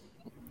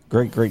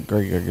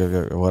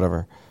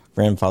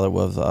grandfather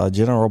was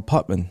General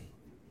Putman,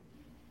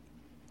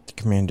 the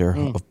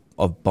commander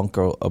of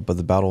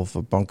the Battle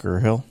of Bunker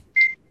Hill.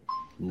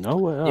 No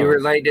way. You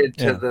related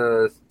to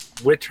the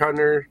witch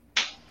hunter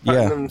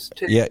Putnams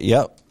too? Yeah,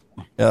 yep.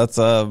 That's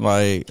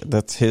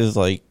that's his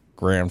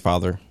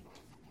grandfather.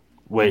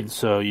 Wait,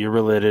 so you're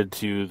related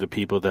to the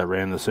people that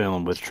ran the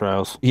Salem witch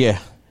trials? Yeah.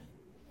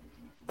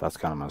 That's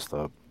kind of messed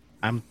up.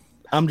 I'm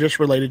just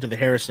related to the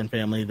Harrison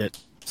family that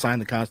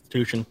signed the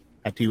Constitution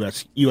at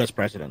U.S.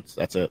 presidents.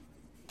 That's it.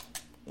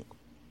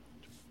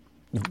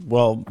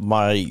 Well,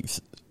 my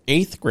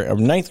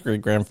ninth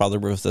grade grandfather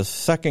was the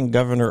second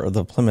governor of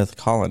the Plymouth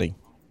Colony.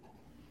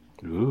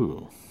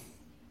 Ooh.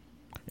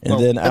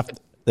 And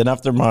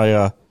after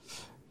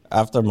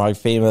my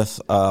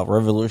famous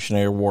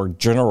Revolutionary War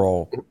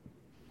general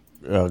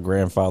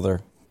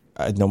grandfather,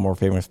 I had no more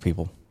famous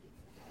people.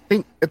 I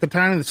think at the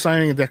time of the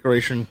signing of the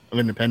Declaration of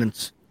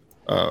Independence,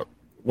 one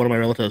of my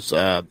relatives,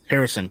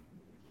 Harrison,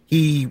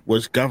 he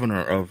was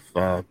governor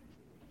of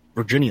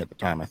Virginia at the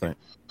time, I think.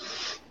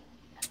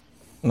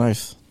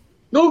 Nice.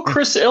 No,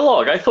 Chris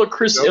Illog. I thought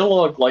Chris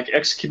Illog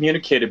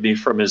excommunicated me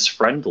from his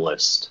friend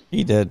list.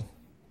 He did.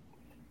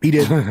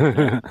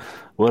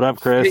 What up,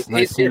 Chris?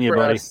 Nice seeing you,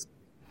 buddy.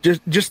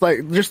 Just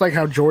like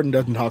how Jordan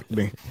doesn't talk to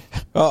me.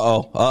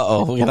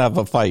 Uh-oh. We're gonna have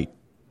a fight.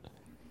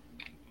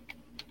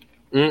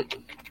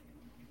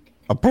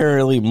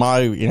 Apparently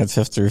my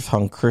ancestors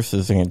hung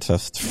Chris's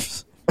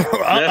ancestors.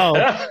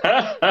 Uh-oh.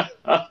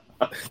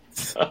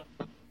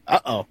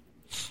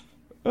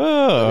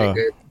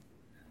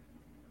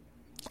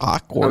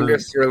 Awkward. I'm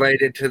just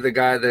related to the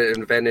guy that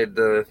invented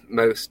the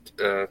most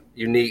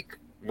unique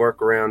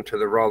workaround to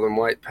the Rollin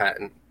White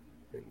patent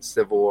in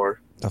Civil War.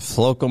 A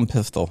Slocum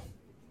pistol.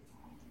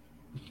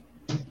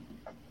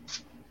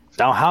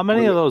 Now, how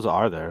many of those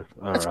are there?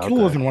 That's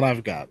cooler than what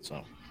I've got.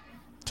 So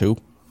 2.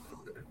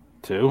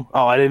 Oh,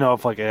 I didn't know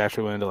if it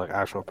actually went into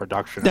actual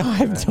production. No, I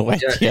have no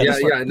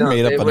idea. No,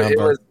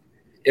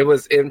 it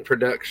was in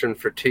production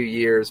for 2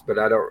 years, but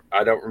I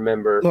don't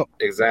remember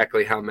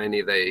exactly how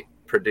many they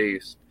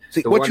produced.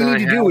 See, what you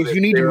need to do is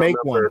you need to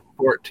make one.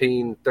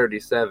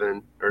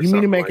 1437 or you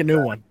need to make a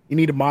new one. You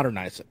need to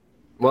modernize it.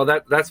 Well,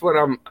 that's what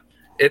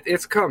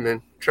it's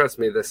coming. Trust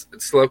me, this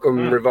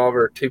Slocum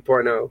Revolver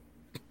 2.0.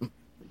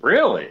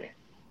 Really?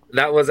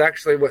 That was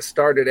actually what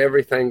started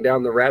everything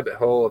down the rabbit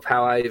hole of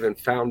how I even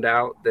found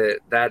out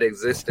that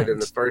existed in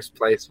the first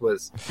place,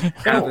 was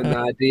having the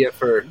idea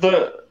for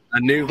a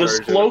new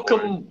version. The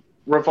Slocum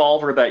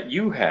revolver that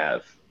you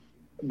have,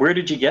 where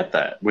did you get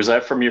that? Was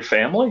that from your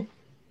family?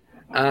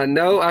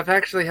 No, I've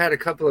actually had a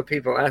couple of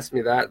people ask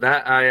me that.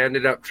 That I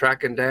ended up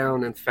tracking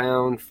down and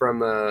found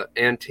from an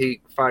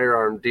antique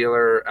firearm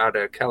dealer out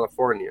of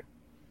California.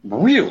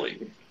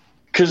 Really?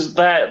 Because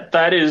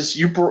that is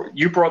you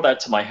brought that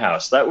to my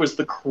house. That was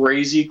the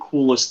crazy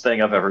coolest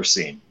thing I've ever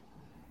seen.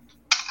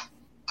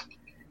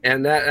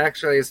 And that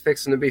actually is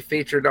fixing to be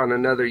featured on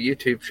another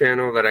YouTube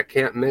channel that I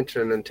can't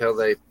mention until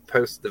they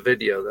post the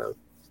video, though.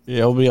 Yeah,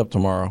 it'll be up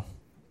tomorrow.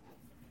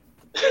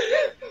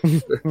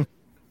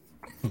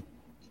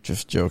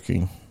 Just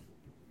joking.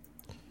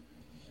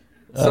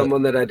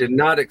 Someone that I did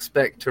not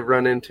expect to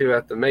run into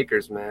at the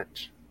Makers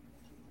match.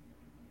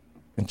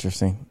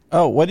 Interesting.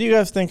 Oh, what do you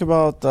guys think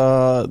about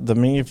the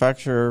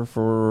manufacturer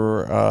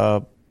for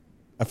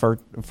the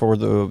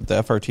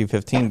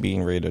FRT-15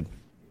 being rated?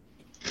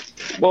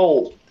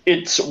 Well,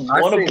 it's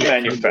one of the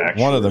manufacturers.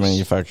 One of the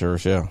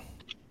manufacturers, yeah.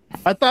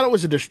 I thought it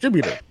was a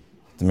distributor.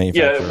 The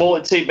manufacturer. Yeah, well,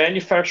 it's a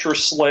manufacturer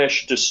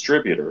 /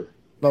 distributor.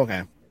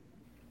 Okay.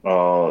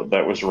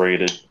 That was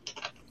rated.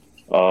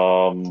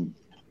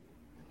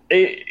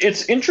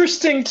 It's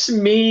interesting to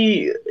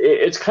me.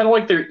 It's kind of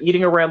like they're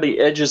eating around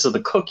the edges of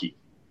the cookie.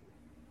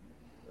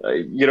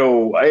 I'm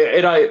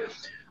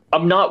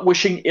not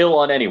wishing ill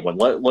on anyone.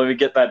 Let me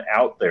get that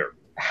out there.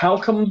 How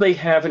come they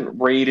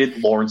haven't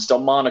rated Lawrence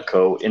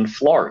Delmonico in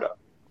Florida?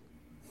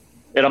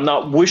 And I'm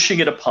not wishing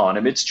it upon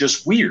him. It's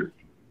just weird.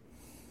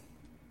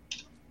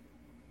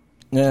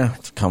 Yeah,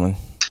 it's coming.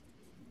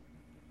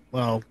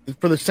 Well,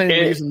 for the same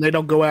reason they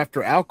don't go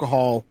after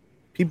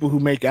people who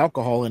make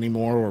alcohol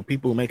anymore, or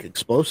people who make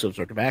explosives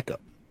or tobacco.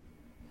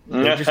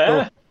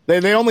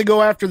 They only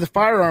go after the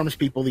firearms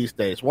people these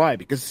days. Why?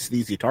 Because it's an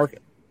easy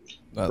target.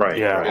 Right.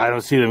 Yeah, right. I don't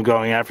see them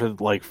going after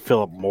like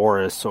Philip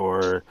Morris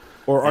or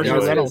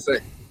RJ Reynolds.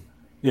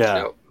 Yeah.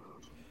 No.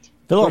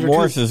 Philip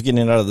Morris is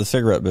getting out of the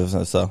cigarette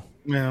business, though.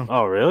 Yeah.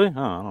 Oh, really?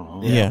 Oh, I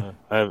don't know. Yeah.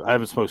 I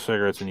haven't smoked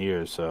cigarettes in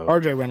years, so.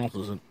 RJ Reynolds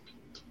isn't.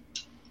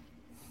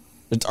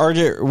 It's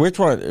RJ. Which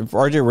one? If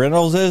RJ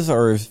Reynolds is,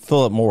 or is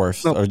Philip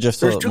Morris, or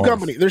just there's Philip two Morris?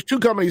 companies. There's two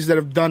companies that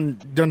have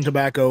done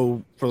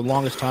tobacco for the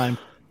longest time,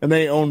 and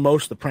they own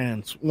most of the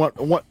brands. What?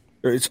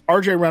 It's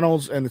RJ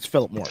Reynolds and it's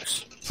Philip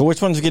Morris. So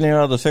which one's getting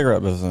out of the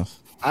cigarette business?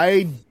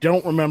 I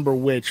don't remember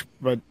which,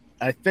 but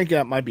I think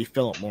that might be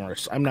Philip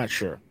Morris. I'm not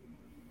sure.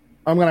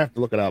 I'm gonna have to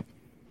look it up.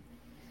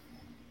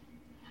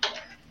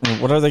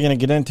 What are they going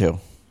to get into?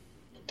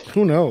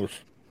 Who knows?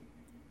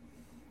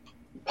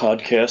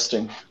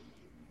 Podcasting.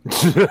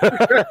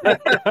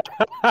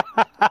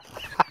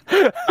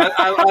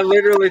 I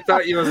literally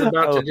thought you was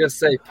about to just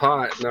say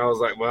pot, and I was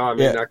like, well, I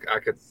mean, Yeah. I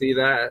could see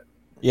that.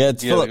 Yeah,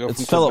 it's Philip.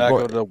 It's Philip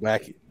Morris.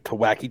 To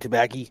wacky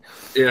tobacco.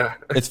 Yeah.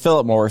 It's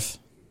Philip Morris.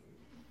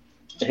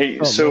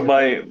 Hey, so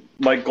my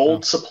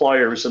gold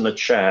suppliers in the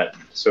chat.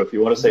 So if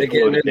you want to say They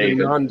hello getting to into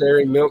David,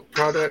 non-dairy milk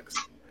products.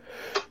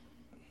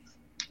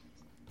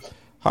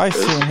 Hi,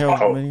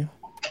 Sandhill.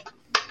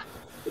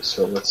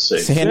 So let's see.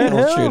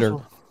 Sandhill Shooter.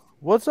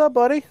 What's up,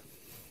 buddy?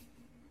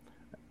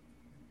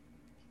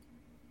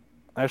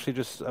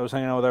 Actually, I was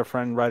hanging out with our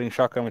friend riding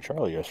shotgun with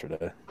Charlie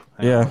yesterday.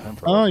 Yeah.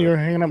 Oh, you're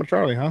hanging out with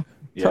Charlie, huh?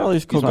 Yeah,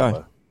 Charlie's a cool he's my guy.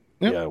 buddy.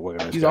 Yep. Yeah, we're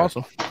gonna He's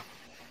awesome.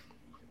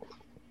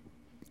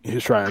 He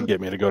was trying to get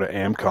me to go to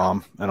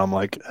AmCom, and I'm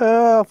like,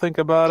 I'll think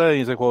about it.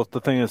 He's like, well, the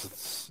thing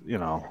is, you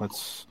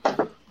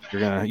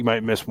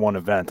might miss one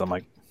event. I'm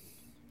like,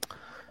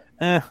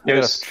 I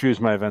gotta choose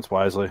my events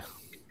wisely.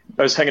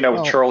 I was hanging out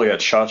with Charlie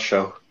at SHOT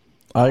Show.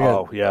 I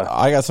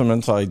got some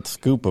inside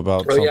scoop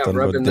about something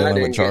with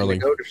dealing with Charlie.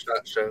 Go to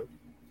SHOT Show.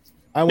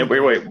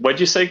 Wait. What'd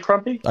you say,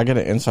 Crumpy? I got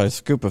an inside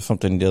scoop of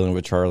something dealing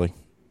with Charlie.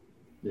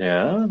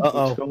 Yeah.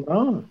 What's going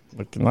on?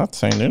 I'm not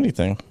saying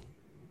anything.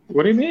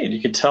 What do you mean?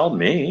 You can tell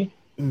me.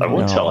 I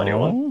won't tell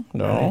anyone.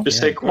 No. Just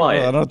stay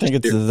quiet. I don't think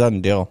it's a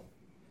done deal.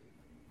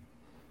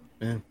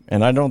 Yeah.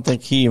 And I don't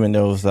think he even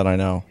knows that I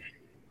know.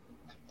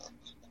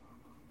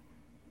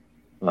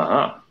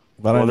 Uh-huh.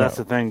 But Well, that's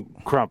the thing,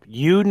 Crump.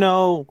 You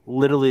know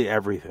literally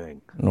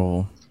everything.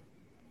 No,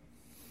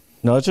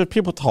 it's just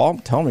people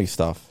tell me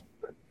stuff.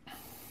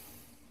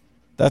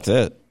 That's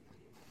it.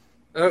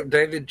 Oh,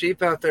 David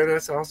Jeep out there.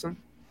 That's awesome.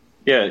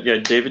 Yeah.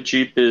 David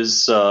Jeep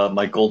is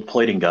my gold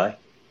plating guy.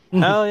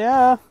 Hell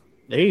yeah.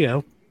 There you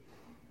go.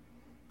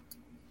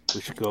 We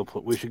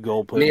should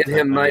go play. Me and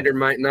him might or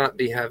might not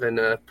be having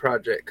a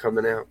project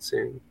coming up.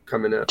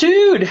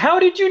 Dude, how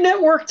did you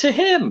network to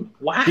him?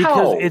 Wow.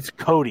 Because it's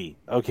Cody,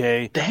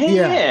 okay?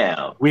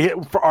 Damn. Yeah.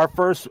 For our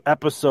first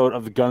episode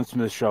of the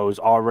Gunsmith Show is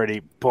already,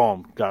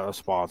 boom, got a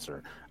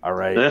sponsor. All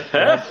right?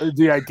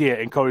 The idea.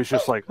 And Cody's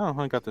just like, oh,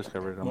 I got this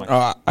covered. I'm like,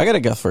 I got a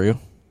guess for you.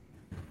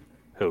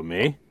 who,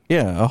 me?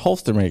 Yeah, a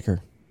holster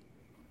maker.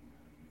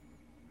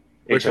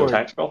 HO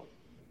Tactical?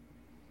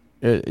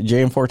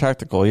 JM4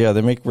 Tactical. Yeah, they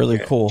make really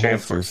cool JM4,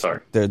 holsters. sorry.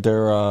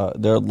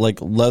 They're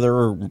like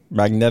leather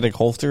magnetic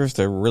holsters.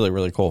 They're really,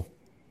 really cool.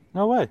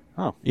 No way.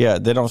 Oh. Yeah,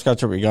 they don't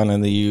scotch up your gun,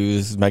 and they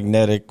use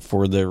magnetic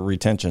for the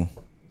retention.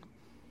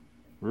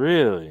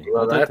 Really?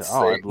 Well, that's I'd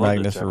love to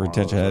Magnets check for one of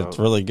retention. those It's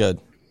out. really good.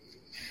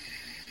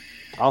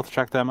 I'll have to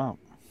check them out.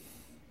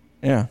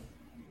 Yeah,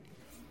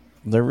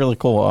 they're really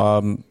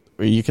cool.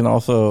 You can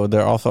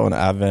they're also an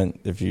Advent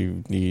if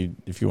you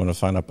want to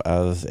sign up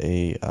as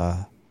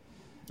a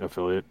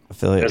Affiliate.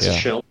 As a yeah.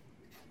 shill.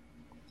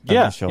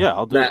 Yeah, shill. yeah,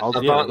 I'll do. That I'll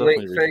Avant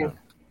Link definitely thing? reach out.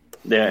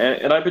 Yeah,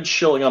 and I've been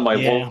shilling on my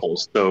Yeah.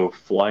 locals, so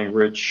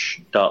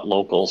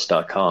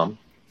flyingrich.locals.com.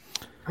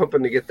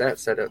 Hoping to get that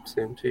set up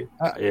soon too.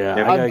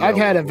 Yeah, I've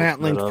had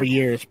Avant Link for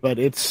years, but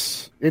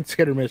it's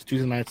hit or miss.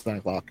 Tuesday nights,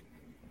 9:00.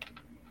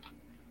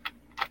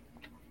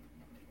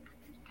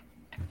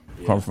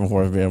 Come from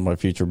one of my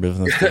future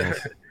business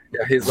deals.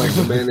 Yeah, he's like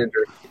the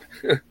manager.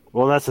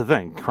 Well, that's the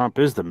thing. Crump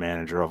is the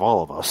manager of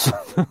all of us.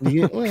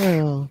 Yeah,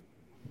 well,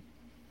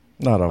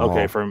 Not at all.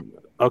 Okay,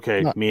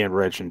 Okay, me and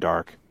Rich and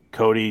Dark.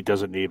 Cody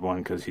doesn't need one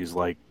because he's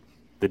like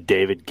the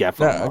David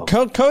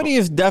Geffen. Cody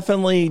is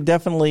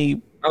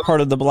definitely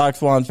part of the Black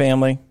Swan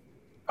family.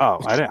 Oh,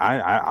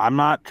 I'm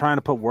not trying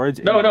to put words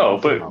in. No,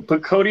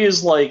 but Cody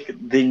is like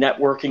the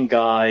networking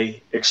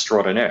guy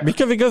extraordinaire.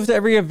 Because he goes to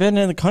every event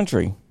in the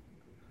country.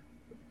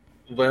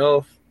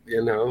 Well,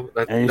 you know,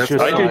 that's I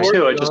do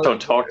too. I just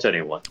don't talk to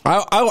anyone.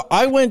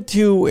 I went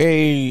to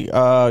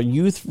a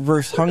Youth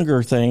vs.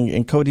 Hunger thing,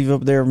 and Cody's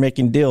up there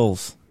making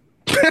deals.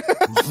 Yeah,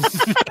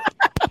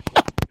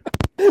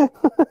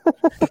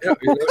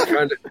 you know,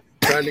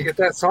 trying to get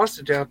that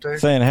sausage out there.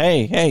 Saying,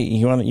 hey,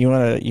 you want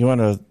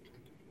to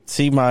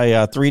see my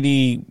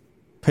 3D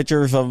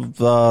pictures of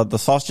the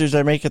sausages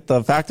I make at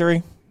the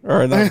factory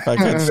or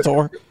the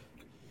store?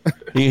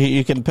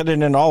 You can put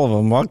it in all of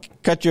them. I'll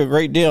cut you a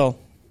great deal.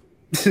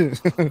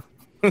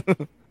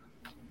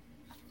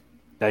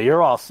 Now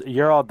you're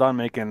all done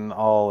making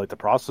all like the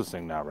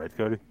processing now, right,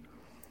 Cody?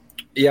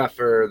 Yeah,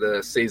 for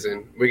the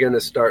season, we're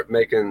gonna start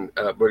making.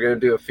 We're gonna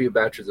do a few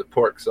batches of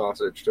pork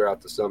sausage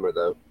throughout the summer,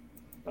 though.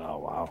 Oh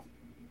wow!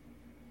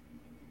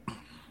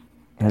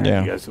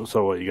 Yeah. You guys,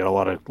 so what? You got a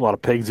lot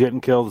of pigs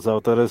getting killed? Is that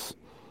what that is?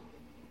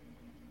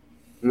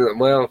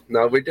 Well,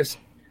 no,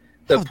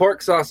 the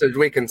pork sausage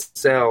we can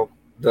sell.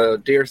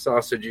 The deer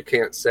sausage you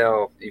can't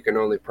sell. You can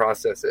only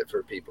process it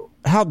for people.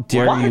 How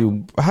dare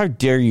you? How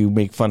dare you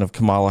make fun of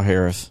Kamala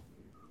Harris?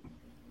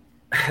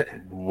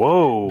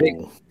 Whoa!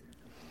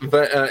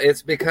 But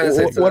it's because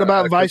it's what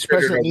about Vice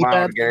President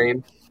wild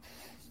game?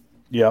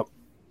 Yep.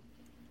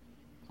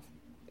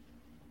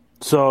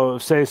 So,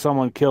 say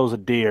someone kills a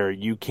deer,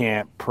 you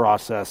can't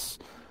process.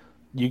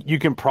 You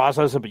can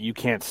process it, but you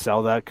can't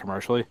sell that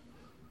commercially.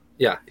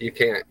 Yeah, you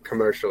can't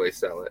commercially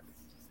sell it.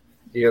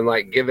 You can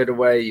like give it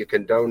away, you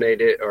can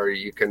donate it, or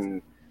you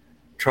can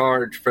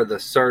charge for the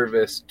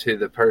service to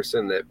the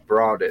person that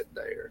brought it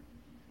there.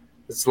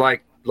 It's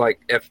like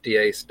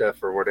FDA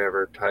stuff or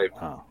whatever type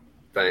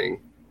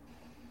thing.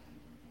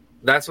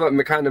 That's what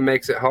kind of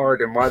makes it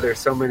hard and why there's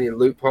so many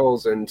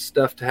loopholes and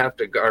stuff to have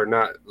to, or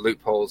not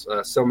loopholes,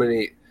 so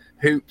many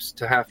hoops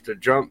to have to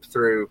jump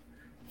through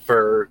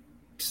for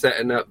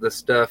setting up the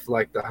stuff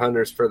like the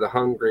Hunters for the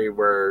Hungry,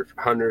 where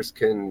hunters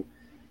can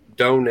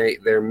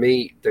donate their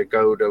meat to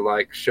go to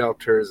like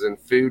shelters and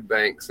food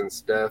banks and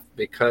stuff,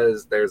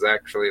 because there's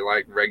actually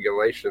like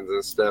regulations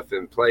and stuff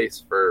in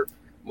place for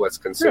what's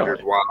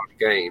considered wild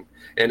game.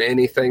 And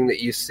anything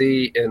that you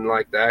see in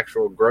like the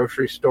actual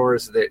grocery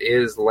stores that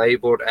is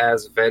labeled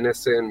as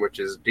venison, which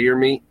is deer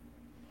meat,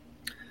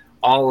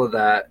 all of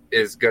that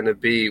is going to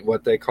be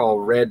what they call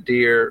red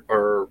deer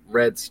or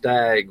red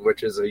stag,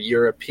 which is a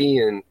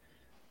European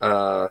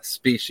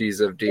species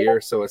of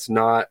deer. So it's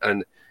not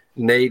a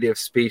native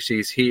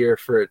species here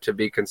for it to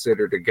be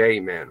considered a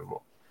game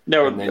animal.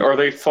 Now, are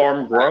they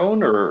farm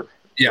grown or?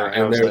 Yeah,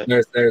 and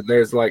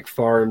there's like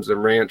farms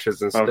and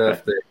ranches and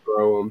stuff that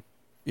grow them.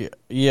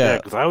 Yeah.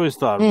 Because I always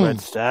thought red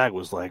stag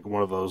was like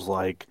one of those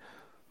like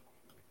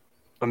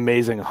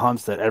amazing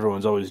hunts that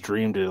everyone's always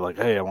dreamed of. Like,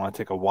 hey, I want to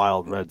take a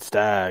wild red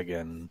stag,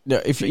 and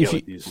if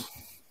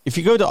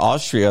you go to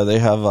Austria, they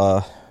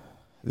have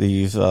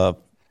these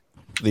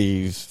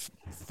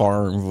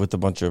farms with a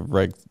bunch of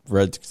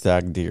red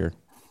stag deer.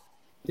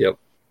 Yep.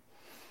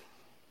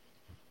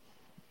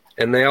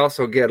 And they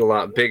also get a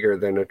lot bigger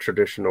than a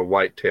traditional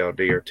whitetail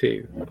deer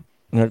too.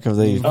 Because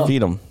they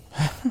feed them.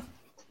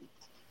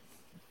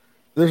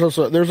 There's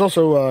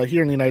also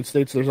here in the United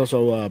States. There's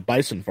also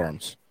bison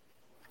farms.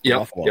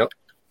 Yep.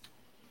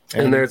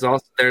 And there's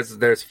also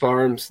there's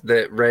farms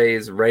that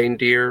raise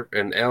reindeer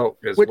and elk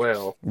as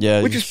well.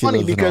 Yeah, which is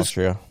funny because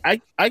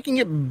I can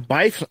get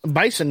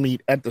bison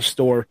meat at the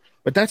store,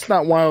 but that's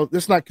not wild.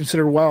 That's not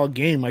considered wild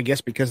game, I guess,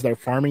 because they're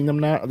farming them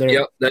now.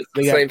 Yep, that's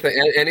the same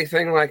thing.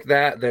 Anything like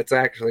that's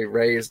actually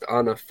raised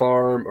on a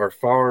farm or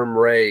farm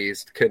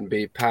raised can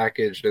be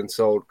packaged and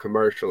sold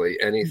commercially.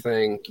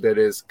 Anything that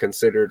is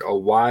considered a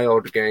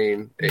wild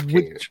game, it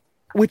can.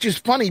 Which is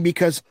funny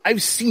because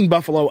I've seen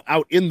buffalo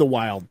out in the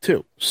wild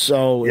too.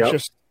 So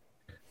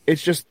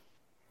it's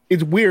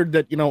weird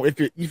that, you know, if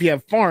you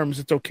have farms,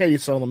 it's okay to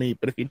sell the meat,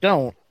 but if you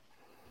don't,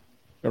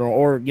 you know,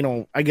 or, you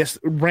know, I guess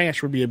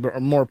ranch would be a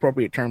more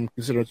appropriate term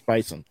considering it's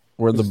bison.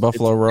 Where the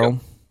buffalo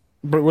roam?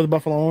 But where the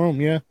buffalo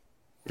roam, yeah.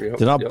 They're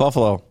not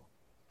buffalo.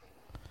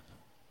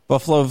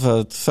 Buffalo's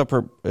a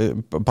separate.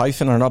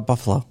 Bison are not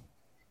buffalo.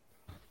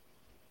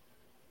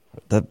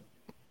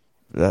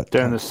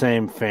 They're in the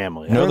same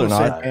family. No, they're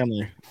not.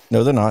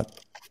 No, they're not.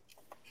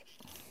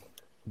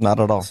 Not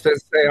at all.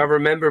 I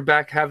remember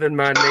back having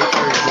my Nature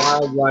and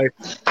Wildlife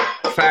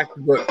fact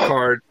book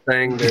card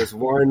saying there's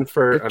one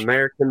for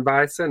American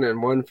bison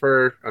and one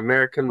for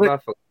American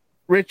buffalo.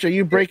 Rich, are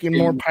you breaking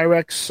more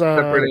Pyrex?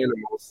 Separate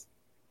animals.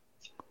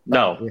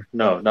 No,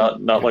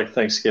 not like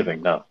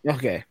Thanksgiving. No.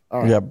 Okay. All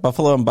right. Yeah,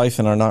 buffalo and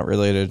bison are not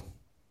related.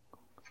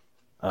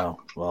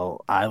 Oh,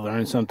 well, I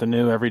learn something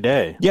new every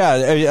day. Yeah,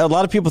 a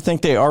lot of people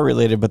think they are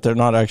related, but they're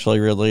not actually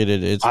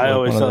related. I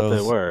always thought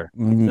they were.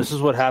 This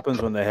is what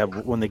happens when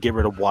they get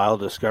rid of Wild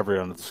Discovery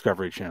on the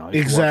Discovery Channel.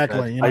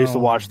 I used to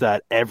watch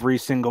that every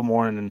single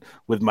morning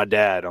with my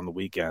dad on the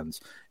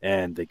weekends,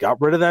 and they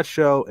got rid of that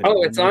show. And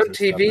it's on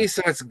TV,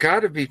 so it's got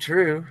to be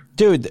true.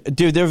 Dude,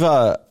 there's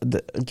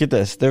get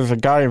this. There's a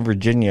guy in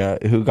Virginia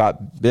who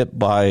got bit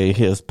by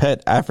his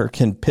pet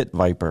African pit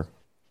viper.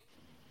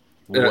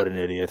 What an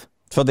idiot.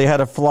 So they had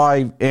to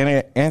fly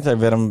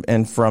anti-venom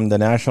in from the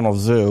National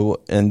Zoo,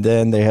 and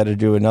then they had to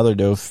do another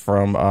dose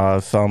from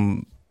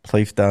some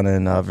place down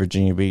in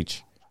Virginia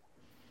Beach.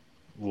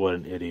 What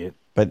an idiot!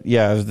 But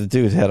yeah, the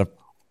dude had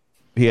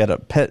a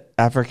pet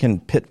African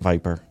pit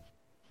viper,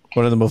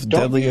 one of the most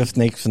deadliest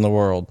snakes in the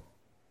world.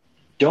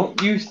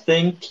 Don't you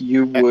think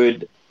you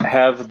would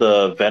have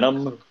the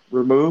venom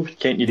removed?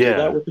 Can't you do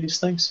that with these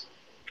things?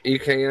 You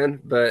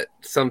can, but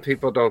some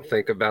people don't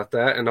think about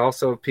that. And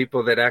also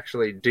people that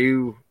actually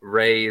do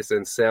raise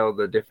and sell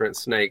the different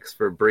snakes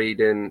for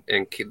breeding,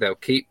 and they'll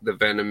keep the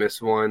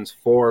venomous ones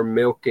for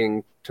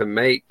milking to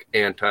make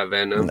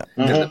anti-venom.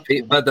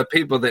 But the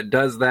people that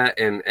does that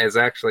and is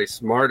actually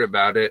smart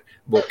about it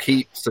will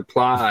keep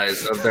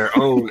supplies of their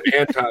own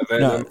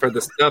anti-venom for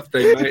the stuff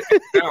they might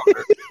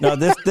encounter. No,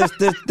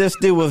 this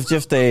dude was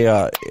just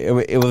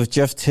it was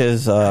just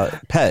his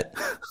pet.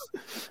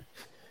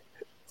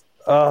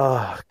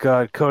 Oh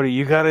God, Cody,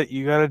 you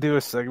gotta do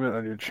a segment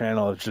on your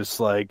channel. It's just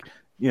like,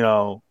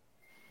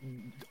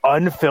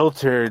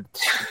 unfiltered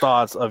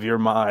thoughts of your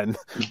mind,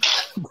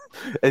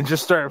 and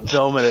just start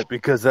filming it,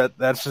 because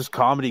that's just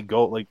comedy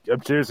gold. Like,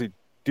 I'm seriously,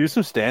 do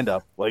some stand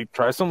up. Like,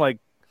 try some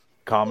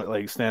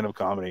stand up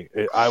comedy.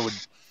 It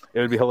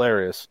would be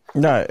hilarious.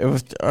 No, it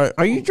was.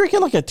 Are you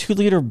drinking like a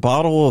 2-liter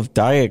bottle of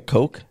Diet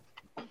Coke?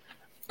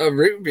 A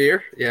root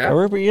beer, yeah. A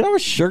root beer, you know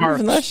what sugar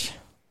in that?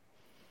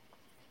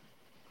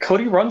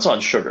 Cody runs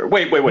on sugar.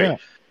 Wait. Yeah.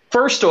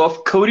 First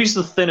off, Cody's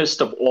the thinnest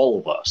of all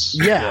of us.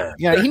 Yeah.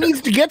 He needs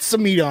to get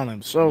some meat on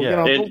him. So,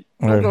 don't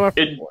go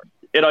after him.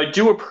 And I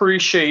do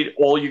appreciate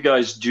all you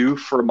guys do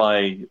for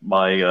my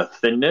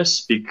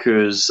thinness,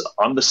 because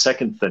I'm the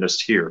second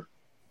thinnest here.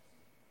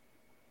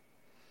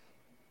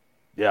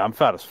 Yeah, I'm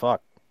fat as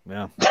fuck.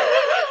 Yeah.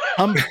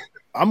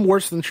 I'm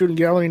worse than Shooting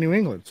Gallery in New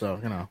England, so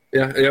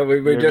Yeah,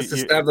 we just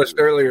established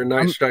earlier.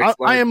 Night Strikes.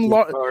 I am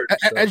large,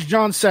 as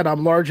John said.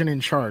 I'm large and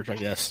in charge, I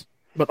guess,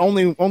 but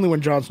only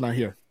when John's not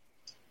here.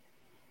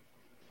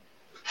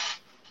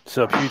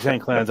 So Butane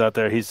Clan's out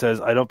there. He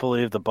says, "I don't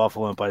believe the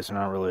buffalo and bison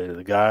aren't related."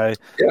 The guy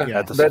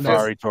at the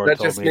safari tour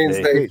told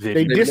me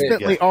they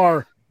distantly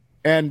are,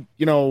 and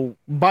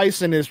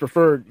bison is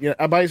referred.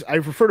 I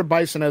refer to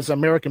bison as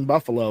American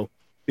buffalo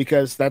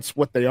because that's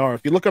what they are.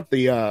 If you look up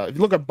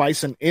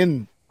bison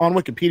on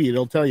Wikipedia,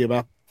 it'll tell you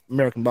about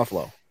American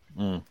buffalo.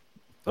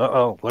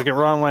 Look at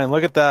Ron Wayne.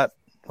 Look at that.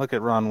 Look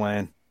at Ron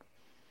Wayne.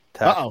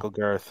 Tactical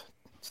girth.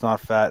 It's not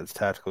fat. It's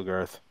tactical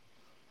girth.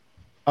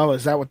 Oh,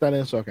 is that what that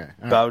is? Okay.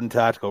 Bowden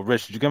Tactical.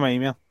 Rich, did you get my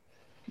email?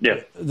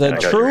 Yeah. The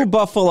true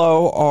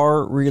buffalo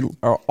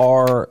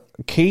are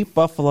Cape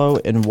buffalo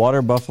and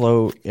water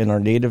buffalo and are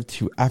native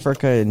to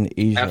Africa and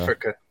Asia.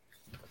 Africa.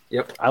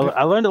 Yep.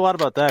 I learned a lot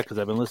about that because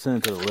I've been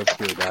listening to the Live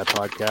Your Dad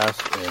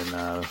podcast,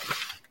 and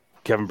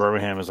Kevin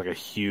Birmingham is like a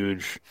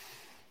huge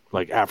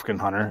African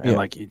hunter,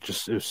 and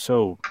it was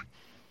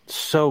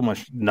so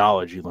much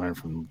knowledge you learn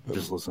from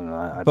just listening to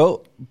that.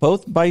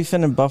 Both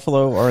bison and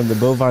buffalo are in the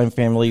bovine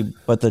family,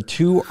 but the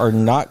two are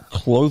not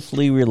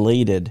closely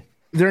related.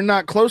 They're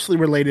not closely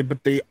related,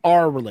 but they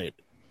are related.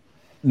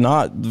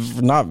 Not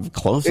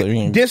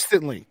closely.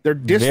 Distantly. They're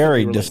distantly very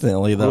related.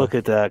 Distantly, though. Look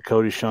at that.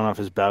 Cody's showing off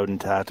his Bowden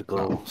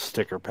Tactical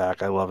sticker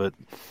pack. I love it.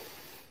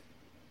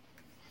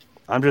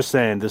 I'm just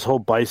saying, this whole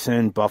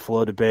bison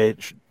buffalo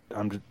debate,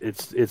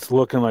 it's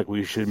looking like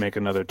we should make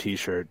another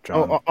T-shirt,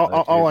 John.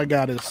 All I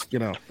got is,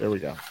 there we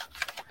go.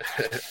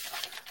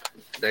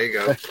 There you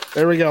go.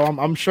 There we go.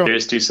 I'm showing.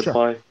 JST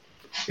supply.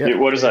 Sure. Yeah.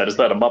 What is that? Is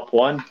that a MUP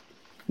 1?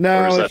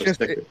 No, it's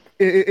just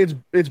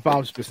it's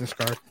Bob's business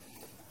card.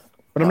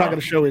 But I'm not going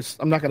to show his.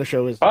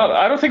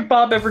 I don't think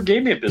Bob ever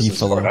gave me a business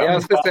card. I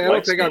was going to say, I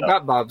don't think I've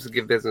got Bob's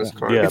business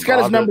card. Yeah, it's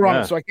got his number on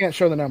it, so I can't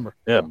show the number.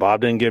 Yeah,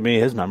 Bob didn't give me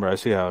his number. I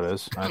see how it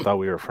is. I thought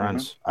we were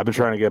friends. I've been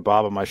trying to get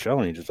Bob on my show,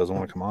 and he just doesn't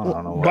want to come on. I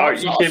don't know why.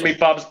 You kidding me?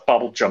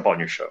 Bob will jump on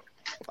your show.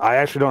 I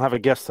actually don't have a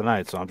guest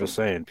tonight, so I'm just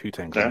saying,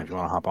 Butane Clan, if you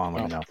want to hop on,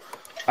 let me know.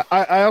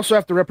 I also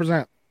have to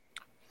represent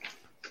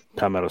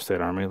Palmetto State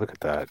Army. Look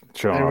at that.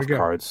 Showing off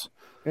cards.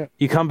 Yeah.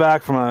 You come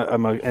back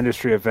from an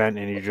industry event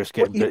and you just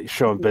get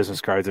showing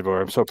business cards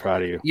everywhere. I'm so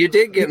proud of you. You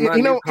did get my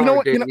new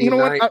card, I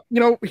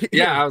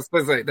was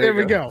supposed to say. There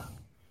we go.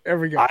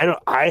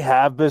 I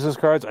have business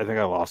cards. I think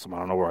I lost them. I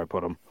don't know where I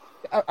put them.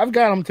 I've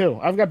got them too.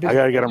 I got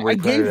to get them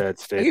reprinted at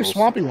Staples. I gave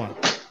Swampy one.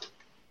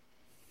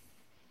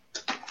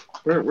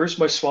 Where's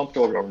my Swamp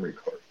Dog Armory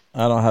card?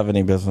 I don't have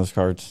any business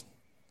cards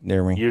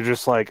near me. You're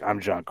just like,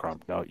 I'm John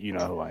Crump. No, you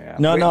know who I am.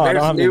 No, I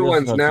don't have new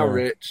ones now,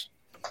 Rich.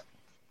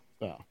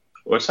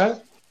 What's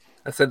that?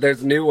 I said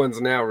there's new ones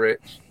now,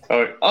 Rich.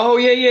 Oh,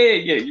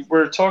 yeah.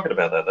 We're talking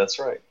about that. That's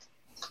right.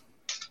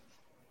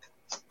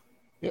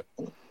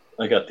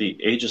 I got the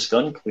Aegis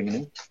gun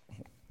cleaning.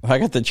 I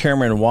got the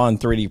Chairman Juan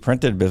 3D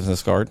printed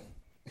business card.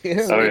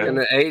 Speaking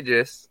of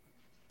Aegis.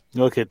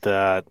 Look at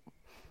that.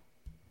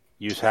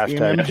 Use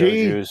hashtag CMMG.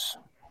 JoJuice.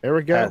 There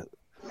we go.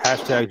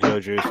 Hashtag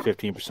JoJuice,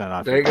 15%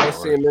 off. There you go,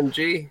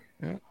 CMMG.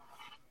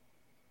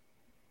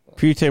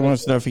 Pute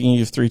wants to know if you can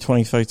use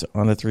 320 sites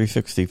on the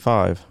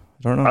 365.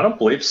 I don't know. I don't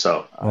believe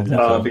so.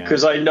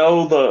 Because I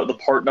know the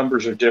part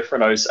numbers are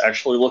different. I was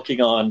actually looking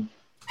on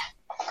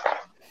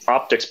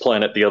Optics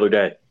Planet the other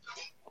day.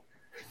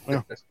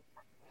 Yeah.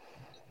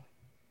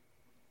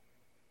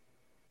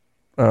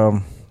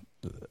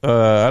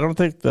 I don't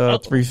think the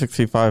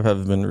 365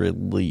 has been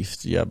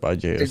released yet by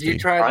JSD. Did you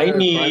try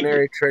the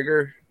binary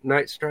trigger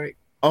Night Strike?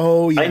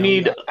 Oh yeah,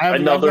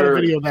 I've got a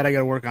video that I got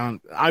to work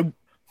on. I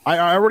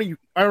already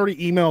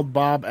emailed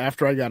Bob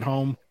after I got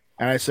home,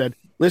 and I said,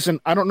 "Listen,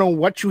 I don't know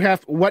what you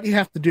have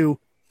to do,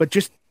 but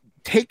just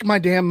take my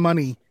damn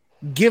money.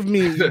 Put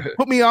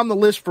me on the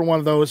list for one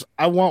of those.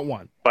 I want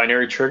one."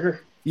 Binary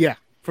trigger? Yeah,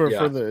 for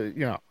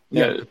the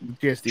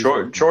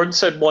JSD. Jordan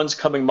said one's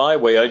coming my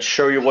way. I'd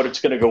show you what it's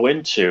going to go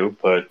into,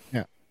 but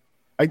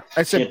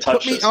I said,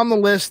 put me on the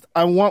list.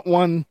 I want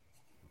one.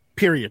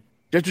 Period.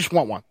 I just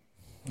want one.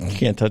 I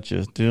can't touch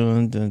it.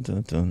 Dun, dun,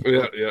 dun, dun.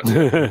 Yeah.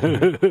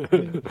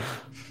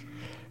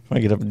 I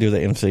get up and do the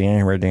MC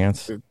Hammer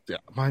dance.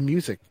 My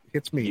music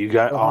hits me. You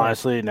got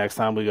honestly. Next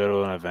time we go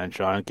to an event,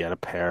 John, get a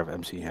pair of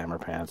MC Hammer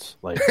pants.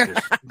 Like,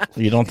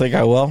 you don't think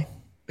I will,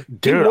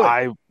 dude?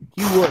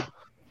 You would.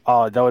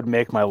 Oh, that would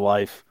make my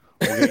life.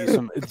 We'll get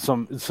you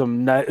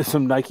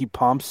some Nike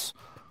pumps,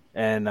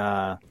 and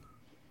where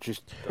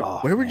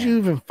would you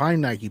even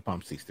find Nike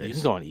pumps these days? You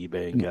can go on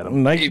eBay and get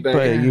them. Nike,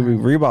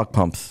 Reebok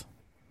pumps.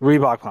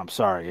 Reebok pumps.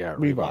 Sorry, yeah,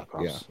 Reebok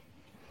pumps.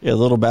 Yeah,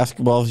 little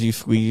basketballs you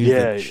squeeze.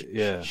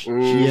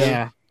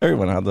 Yeah.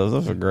 Everyone had those.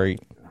 Those are great.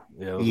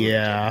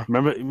 Yeah.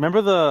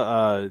 Remember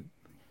the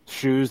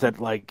shoes that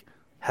like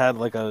had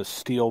like a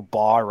steel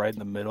bar right in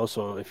the middle,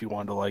 so if you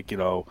wanted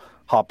to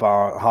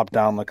hop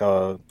down like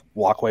a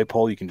walkway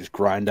pole, you can just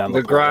grind down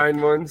the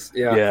grind ones.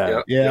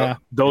 Yeah.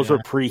 Those were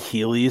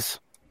pre-Heelys.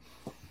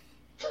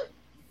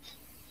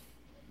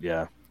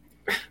 Yeah.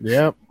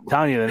 Yep. I'm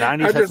telling you, the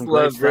 90s I just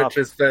love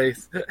Rich's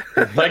face.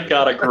 Thank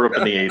God I grew up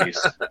in the 80s.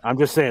 I'm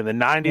just saying, the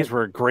 90s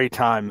were a great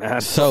time, man.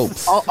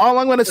 Soaps. All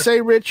I'm going to say,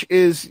 Rich,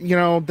 is,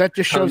 that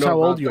just shows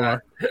how old you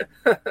are.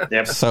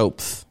 Yep.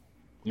 Soaps.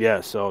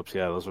 Yeah, soaps.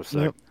 Yeah, those were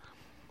sick. Yep.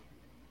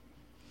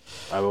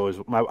 I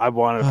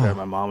wanted a pair.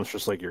 My mom was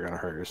just like, "You're gonna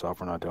hurt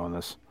yourself. We're not doing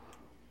this."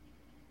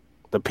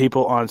 The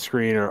people on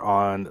screen are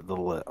on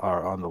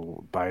the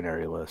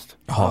binary list.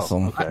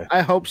 Awesome. Okay.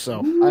 I hope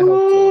so.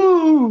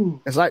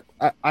 Because I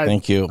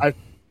thank you. I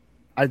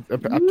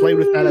played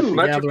with that at the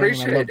Much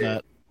gathering. And I love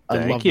that.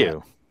 Thank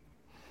you.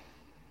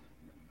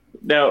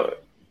 Now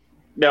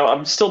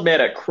I'm still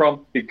mad at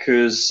Crump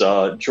because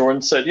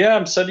Jordan said, "Yeah,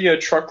 I'm sending you a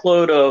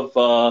truckload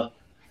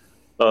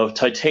of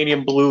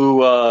titanium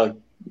blue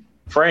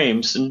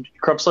frames," and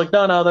Crump's like,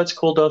 "No, that's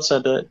cool. Don't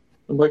send it."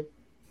 I'm like,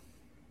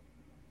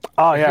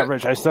 "Oh yeah,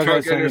 Rich, I still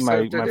got to send you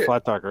my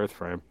Flat Dark Earth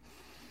frame."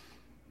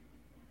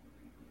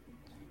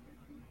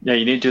 Yeah,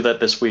 you need to do that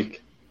this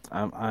week.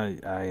 I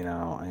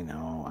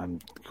know.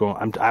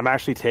 I'm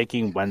actually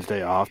taking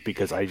Wednesday off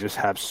because I just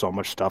have so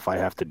much stuff I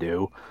have to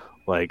do.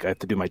 Like I have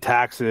to do my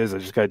taxes. I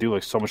just got to do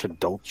like so much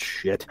adult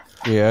shit.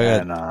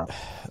 Yeah,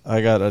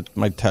 I got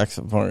my tax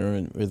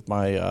appointment with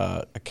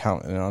my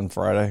accountant on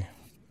Friday.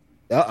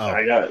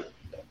 I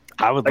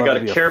got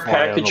a care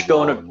package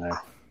going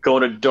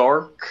to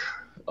Dark.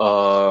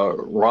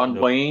 Ron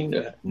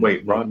Wayne.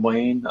 Wait, Ron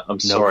Wayne. I'm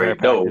sorry. Care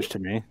package to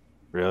me.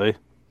 Really?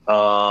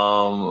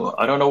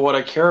 I don't know what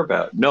I care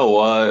about.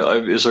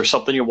 No. Is there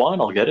something you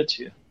want? I'll get it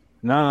to you.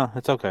 No,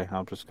 it's okay.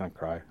 I'm just gonna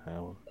cry.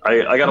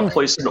 I got to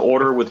place an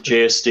order with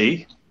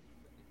JSD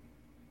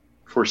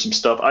for some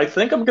stuff. I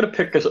think I'm gonna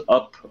pick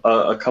up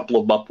a couple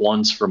of Mupp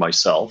ones for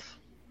myself.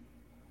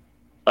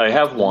 I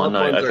have one.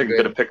 I think I'm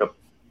gonna pick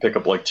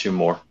up like two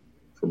more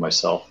for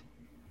myself.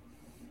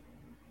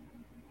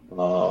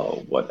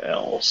 What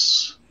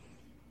else?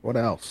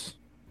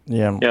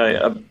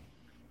 Yeah.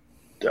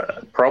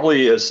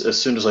 Probably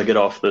as soon as I get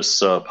off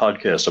this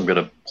podcast, I'm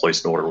going to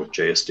place an order with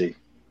JSD.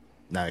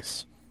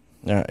 Nice.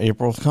 Yeah,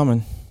 April's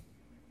coming.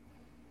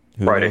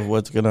 Who Friday. knows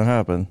what's going to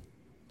happen?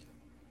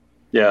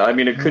 Yeah, I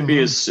mean, it could be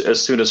as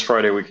soon as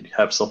Friday we could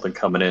have something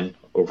coming in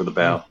over the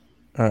bow.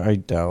 I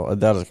doubt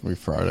it's going to be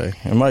Friday.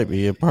 It might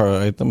be. I'm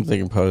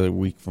thinking probably a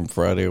week from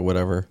Friday or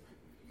whatever.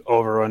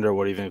 Over or under,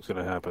 what do you think is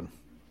going to happen?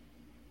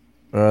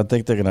 I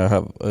think they're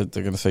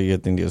gonna say you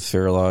think it's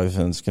serialized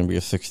and it's gonna be a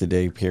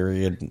 60-day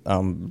period.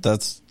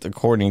 That's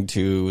according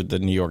to the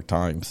New York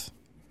Times.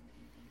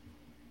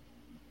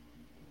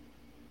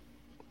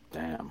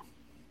 Damn.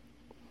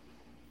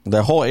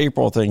 The whole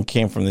April thing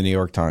came from the New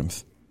York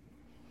Times.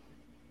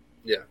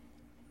 Yeah.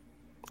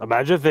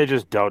 Imagine if they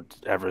just don't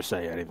ever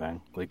say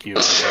anything. Like you.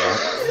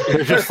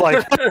 You're just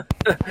like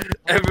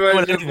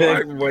everyone's just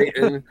like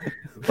waiting,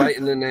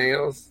 biting the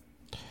nails.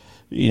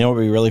 You know, it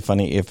would be really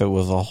funny if it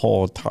was a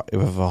whole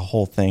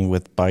thing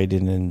with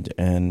Biden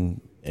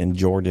and and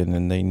Jordan,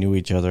 and they knew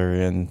each other,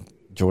 and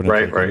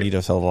Jordan need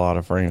to sell a lot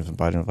of frames, and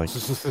Biden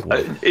was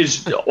like,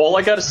 is all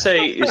I got to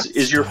say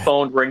is your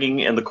phone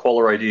ringing and the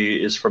caller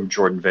ID is from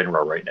Jordan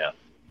Vinra right now?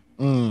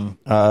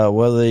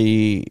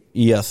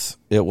 Yes,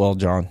 it will,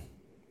 John.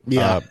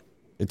 Yeah,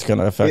 it's going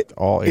to affect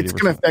all 80%. It's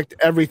going to affect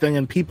everything,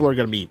 and people are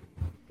going to be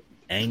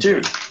angry.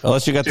 Dude,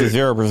 unless you got the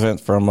 0%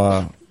 from.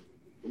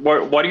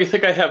 Why do you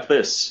think I have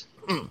this?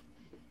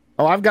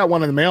 Oh, I've got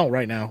one in the mail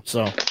right now.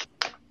 So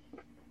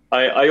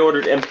I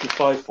ordered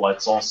MP5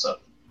 flats also.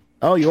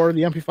 Oh, you ordered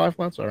the MP5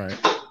 flats? All right.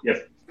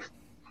 Yep.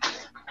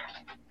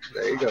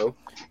 There you go.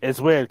 It's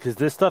weird because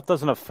this stuff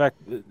doesn't affect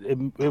it.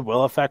 It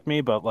will affect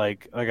me, but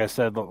like I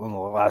said the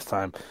last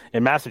time,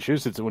 in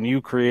Massachusetts, when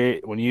you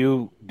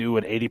do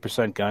an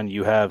 80% gun,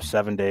 you have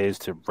 7 days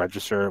to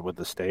register it with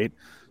the state.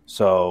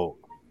 So,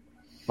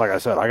 like I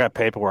said, I got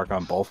paperwork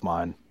on both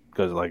mine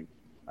because like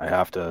I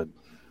have to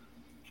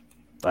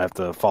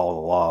follow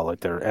the law. Like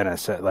they're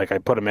NSN. Like I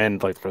put them in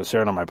like for the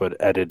serial number, I put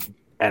edit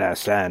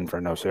NSN for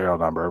no serial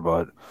number,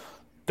 but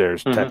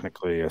there's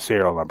technically a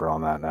serial number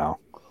on that now.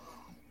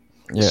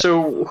 Yeah.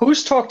 So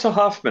who's talked to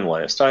Hoffman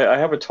last? I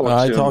haven't talked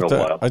to him in a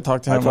while. I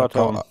talked to him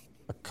a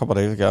couple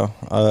days ago.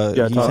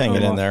 He's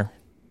hanging in there.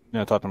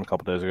 Yeah, I talked to him a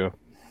couple days ago.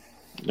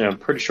 Yeah, I'm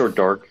pretty sure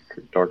Dark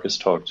has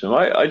talked to him.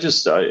 I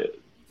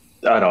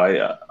don't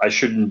know. I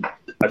shouldn't.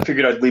 I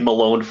figured I'd leave him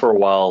alone for a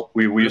while.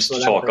 We used to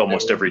talk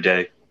almost every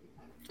day.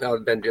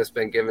 I've been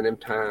giving him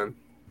time.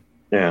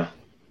 Yeah.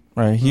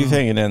 Right, he's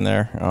hanging in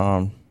there.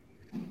 I'm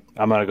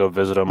gonna go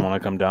visit him when I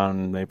come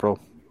down in April.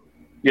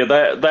 Yeah,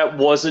 that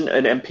wasn't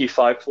an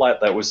MP5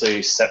 flat. That was a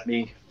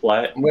SETME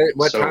flat.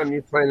 What time are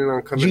you planning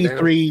on coming down?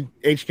 G3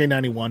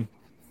 HK91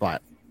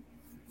 flat.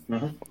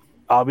 Mm-hmm.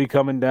 I'll be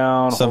coming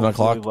down 7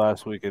 o'clock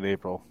last week in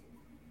April.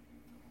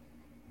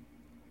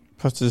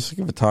 Let's just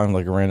give a time,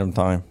 like a random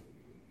time.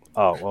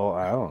 Oh, well,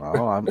 I don't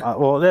know.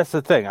 Well, that's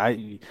the thing.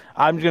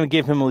 I'm going to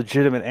give him a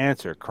legitimate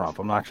answer, Crump.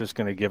 I'm not just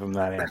going to give him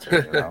that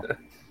answer. You know?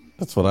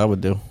 That's what I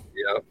would do.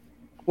 Yeah.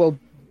 Well,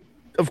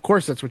 of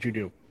course that's what you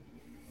do.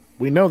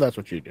 We know that's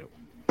what you do.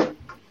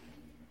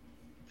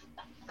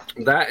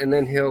 That, and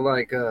then he'll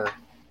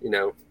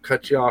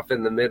cut you off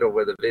in the middle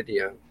with a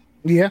video.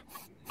 Yeah.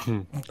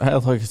 I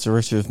look like it's a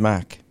Richard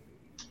Mac.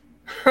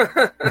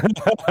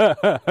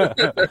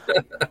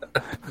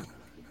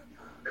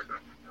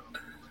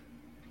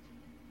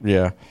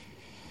 Yeah.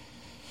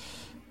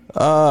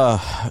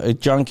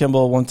 John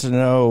Kimball wants to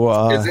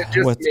know. Is it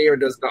just me, or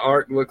does the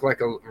art look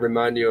like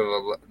remind you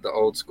of the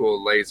old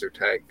school laser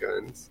tag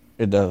guns?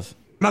 It does.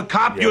 I'm a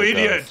cop, you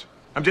idiot! Does.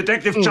 I'm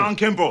Detective John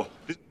Kimball.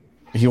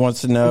 He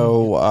wants to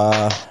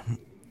know,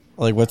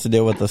 what's the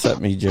deal with the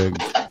SETME jig?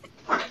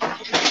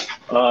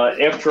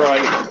 After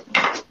I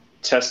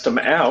test them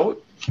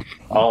out,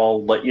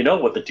 I'll let you know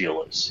what the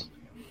deal is.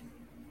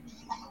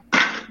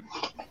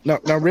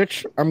 Now,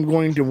 Rich, I'm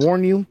going to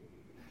warn you.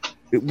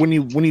 When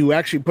you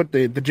actually put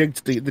the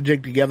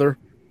jig together,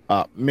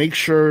 make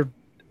sure.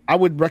 I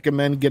would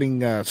recommend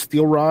getting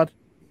steel rod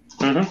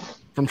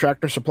from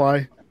Tractor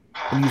Supply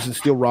and using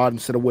steel rod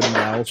instead of wooden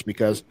dowels,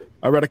 because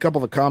I read a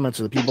couple of the comments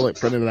of the people that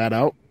printed that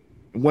out.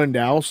 Wooden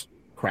dowels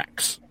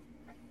cracks.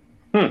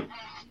 And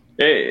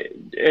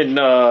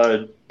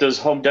does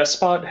Home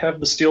Despot have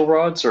the steel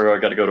rods, or I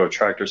got to go to a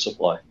Tractor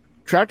Supply?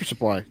 Tractor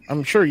Supply.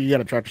 I'm sure you got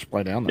a Tractor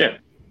Supply down there.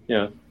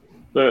 Yeah.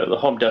 The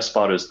Home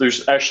Despot is.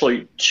 There's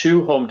actually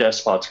 2 Home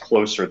Despots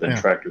closer than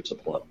Tractor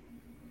Supply.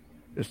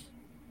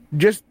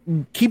 Just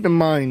keep in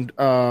mind,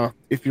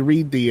 if you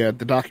read the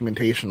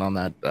documentation on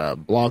that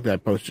blog that I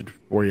posted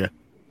for you,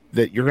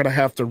 that you're going to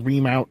have to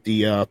remount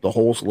the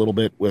holes a little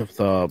bit with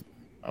what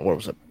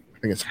was it? I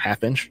think it's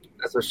 1/2 inch.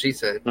 That's what she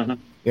said. Mm-hmm.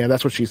 Yeah,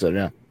 that's what she said.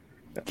 Yeah.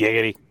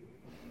 Giggity.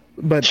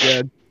 But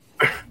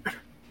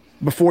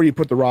before you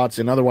put the rods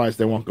in, otherwise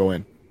they won't go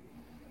in.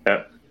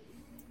 Yeah.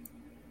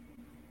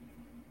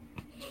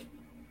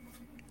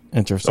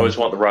 Interesting. Always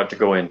want the rod to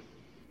go in.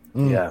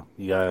 Yeah,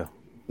 you gotta.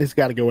 It's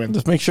got to go in.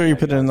 Just make sure you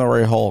put it in the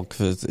right hole,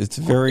 because it's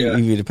very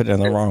easy to put it in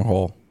the wrong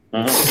hole.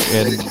 Uh-huh.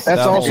 And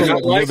that's also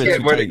not like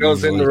it when it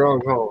goes in the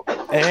wrong hole.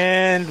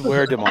 And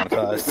we're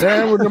demonetized.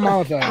 And we're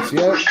demonetized.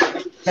 Yep.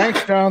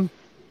 Thanks, John.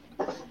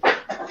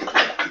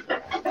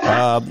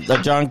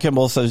 John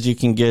Kimball says you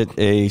can get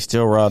a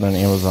steel rod on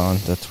Amazon.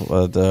 That's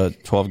the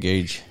 12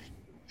 gauge.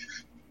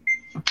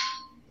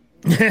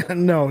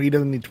 No, he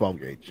doesn't need 12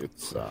 gauge.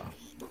 It's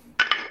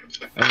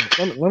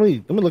let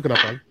me look it up.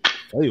 I'll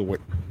tell you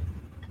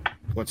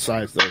what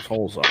size those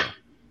holes are.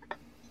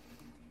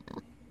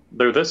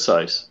 They're this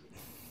size.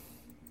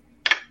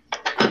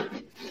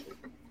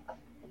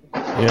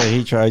 Yeah,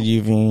 he tried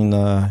using.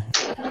 Don't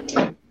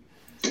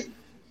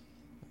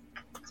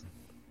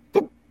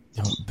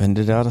bend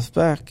it out of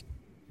spec.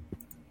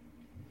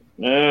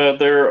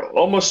 They're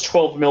almost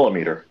 12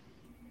 millimeter.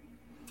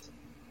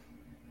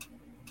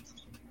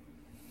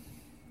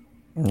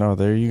 No,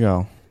 there you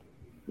go.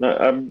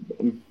 I'm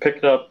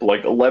picking up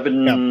like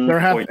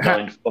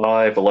 11.95,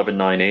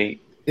 11.98.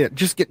 Yeah,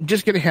 just get a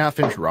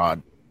 1/2 inch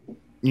rod.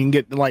 You can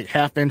get like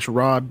 1/2 inch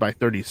rod by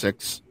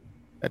 36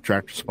 at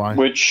Tractor Supply.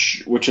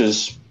 Which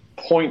is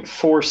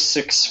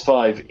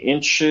 .465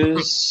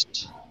 inches.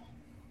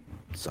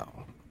 So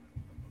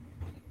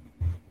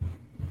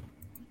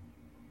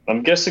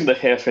I'm guessing the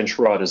half-inch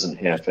rod isn't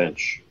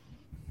half-inch.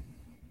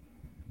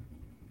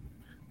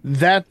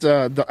 that,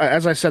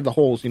 as I said, the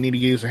holes, you need to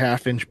use a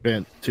 1/2-inch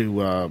bit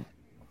to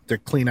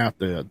clean out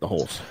the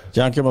holes.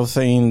 John Kimball was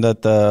saying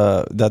that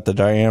the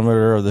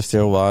diameter of the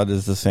steel rod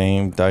is the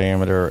same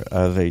diameter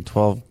as a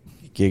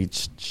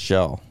 12-gauge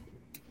shell.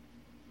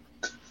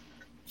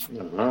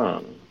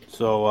 Uh-huh.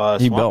 So,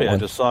 Swampy, I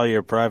just saw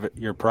your private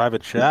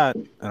chat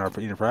in our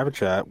private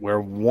chat. We're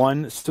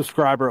one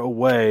subscriber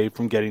away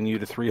from getting you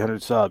to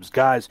 300 subs,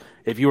 guys.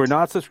 If you are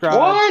not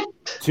subscribed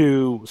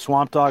to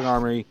Swamp Dog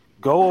Armory,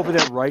 go over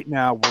there right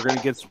now. We're going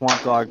to get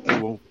Swamp Dog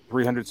to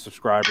 300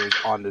 subscribers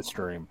on this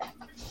stream.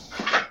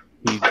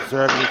 He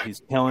deserves it.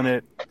 He's killing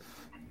it.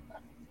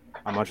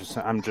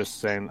 I'm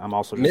just saying. I'm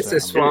also just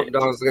Mrs. Swamp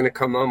Dog is going to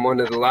come on one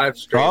of the live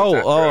streams.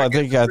 I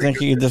think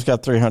he just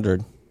got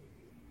 300.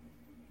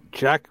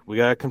 Check. We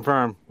got to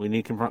confirm. We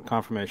need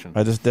confirmation.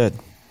 I just did.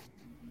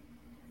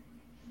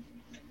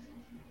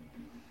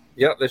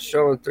 Yep, they're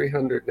showing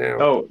 300 now.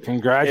 Oh,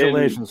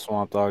 congratulations,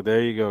 Swamp Dog.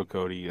 There you go,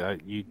 Cody.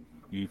 You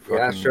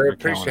yeah, sure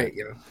appreciate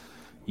you.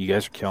 You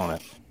guys are killing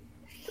it.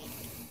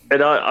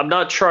 And I'm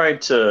not trying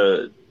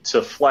to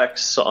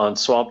flex on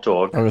Swamp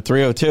Dog. Oh,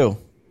 302.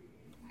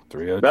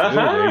 302.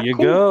 There you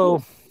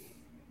go.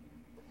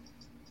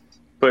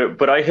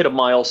 But I hit a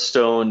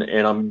milestone,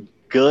 and I'm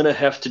gonna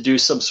have to do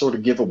some sort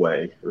of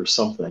giveaway or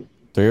something.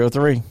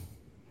 303.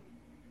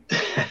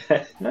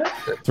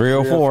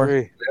 304.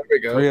 There we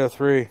go.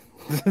 303.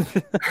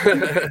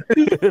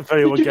 If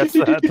anyone gets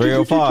that.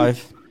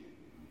 305.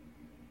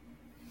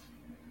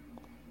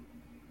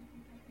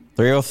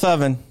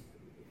 307.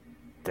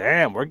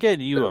 Damn, we're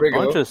getting you a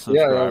bunch of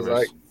subscribers.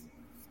 Yeah,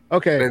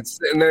 okay. Been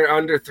sitting there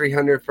under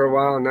 300 for a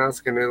while, and now it's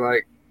going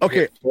to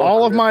Okay,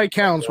 all of my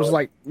accounts was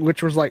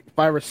which was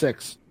 5 or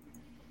 6,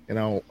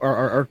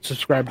 are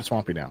subscribed to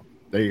Swampy now.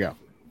 There you go.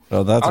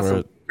 Oh, that's awesome.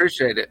 right.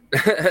 Appreciate it.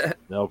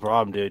 No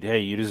problem, dude. Hey,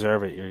 you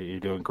deserve it. You're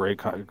doing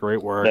great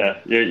work. Yeah,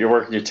 you're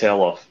working your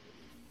tail off.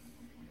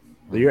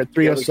 You're at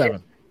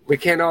 307. We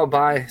can't all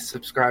buy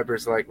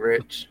subscribers like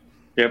Rich.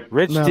 Yep.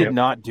 Rich did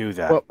not do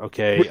that. Well,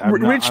 okay,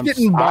 Rich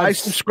didn't buy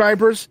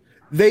subscribers.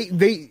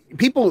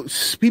 People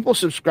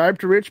subscribed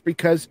to Rich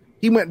because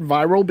he went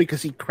viral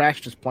because he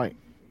crashed his plane.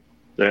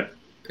 Yeah.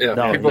 Yeah.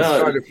 No, people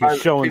started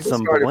he's showing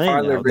some blame.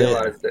 Finally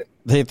realized it.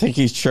 They think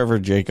he's Trevor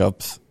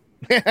Jacobs.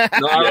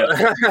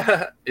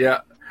 Yeah.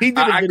 He did.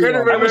 I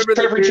was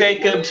Trevor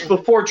Jacobs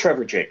before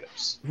Trevor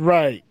Jacobs.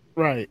 Right.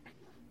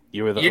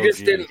 You were the You OG.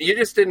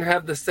 just didn't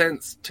have the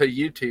sense to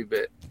YouTube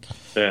it.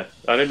 Yeah,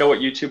 I didn't know what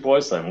YouTube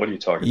was then. What are you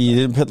talking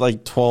You about? didn't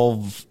put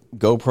 12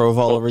 GoPros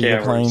all over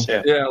your plane.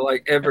 Cameras, Yeah,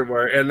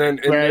 everywhere, and then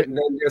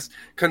just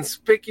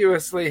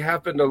conspicuously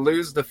happened to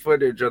lose the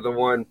footage of the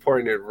one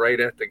pointed right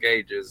at the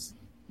gauges.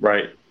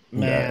 Right.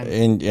 Yeah,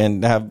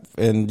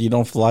 and you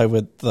don't fly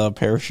with the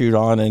parachute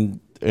on and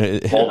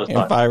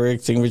fire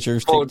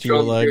extinguishers stick to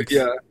your legs.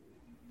 Yeah.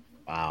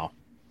 Wow.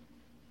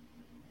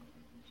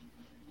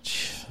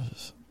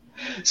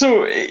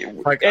 So,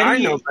 I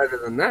know better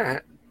than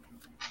that.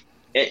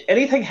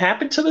 Anything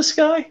happened to this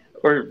guy,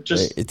 or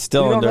just it's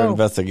still under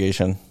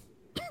investigation?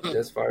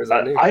 As far as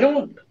I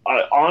knew,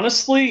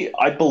 honestly,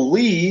 I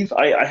believe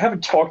I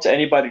haven't talked to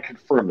anybody to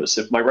confirm this.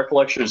 If my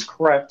recollection is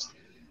correct,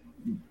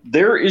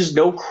 there is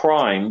no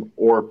crime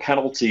or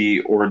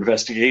penalty or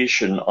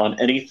investigation on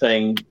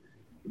anything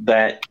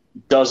that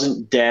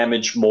doesn't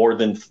damage more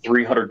than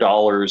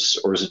 $300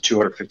 or is it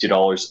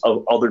 $250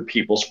 of other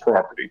people's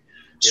property.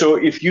 So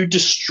if you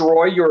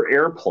destroy your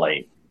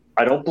airplane,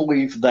 I don't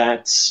believe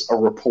that's a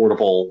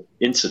reportable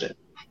incident.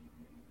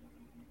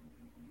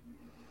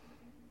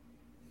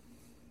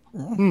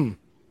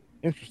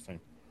 Interesting.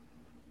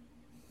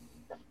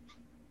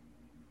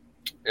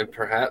 And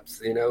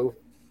perhaps,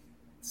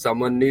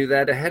 someone knew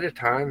that ahead of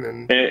time.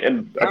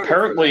 And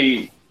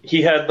apparently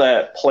he had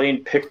that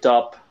plane picked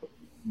up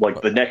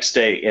the next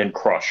day and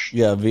crushed.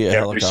 Yeah,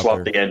 via after he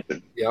swapped the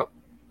engine. Yep.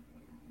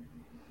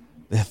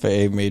 The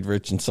FAA made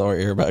Rich install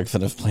airbags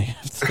in his plane.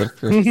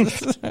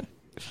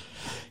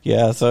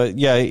 Yeah, so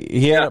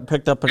he had it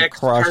picked up and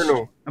crushed.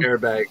 External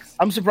airbags.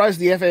 I'm surprised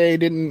the FAA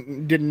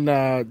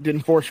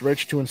didn't force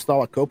Rich to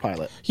install a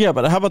co-pilot. Yeah,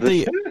 but how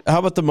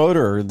about the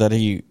motor that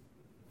he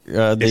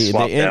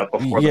swapped out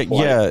before the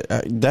flight?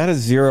 That is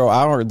 0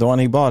 hour. The one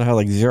he bought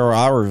had 0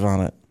 hours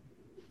on it.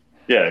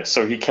 Yeah,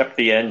 so he kept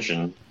the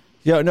engine.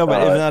 Yeah, no,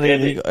 but isn't that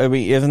illegal? I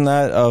mean, isn't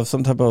that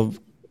some type of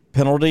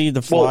penalty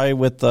to fly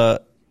with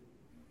the?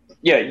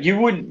 Yeah, you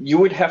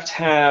would have to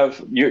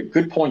have.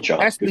 Good point, John.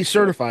 It has to be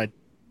certified.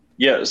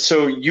 Yeah,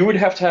 so you would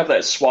have to have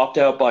that swapped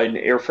out by an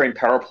airframe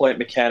power plant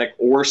mechanic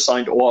or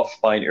signed off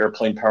by an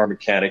airplane power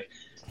mechanic,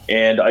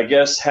 and I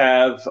guess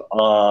have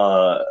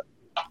a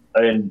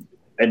DAR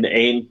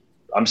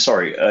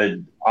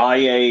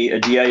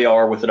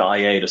with an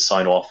IA to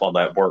sign off on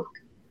that work.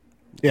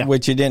 Yeah,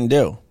 which you didn't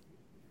do.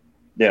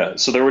 Yeah,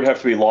 so there would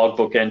have to be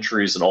logbook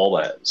entries and all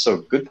that. So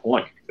good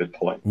point. It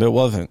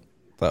wasn't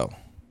though.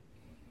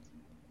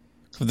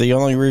 The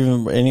only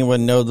reason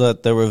anyone knows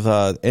that there was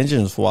an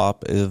engine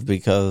swap is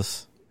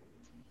because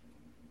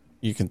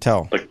you can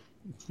tell.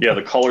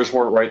 The colors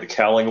weren't right. The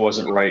cowling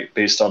wasn't right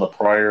based on the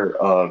prior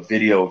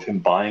video of him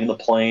buying the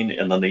plane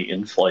and then the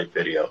in-flight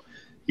video.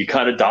 He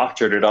kind of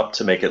doctored it up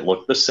to make it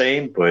look the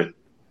same, but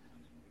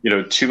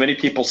too many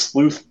people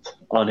sleuthed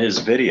on his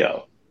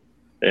video,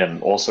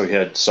 and also he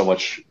had so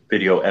much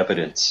video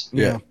evidence.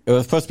 Yeah, it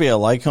was supposed to be a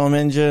Lycoming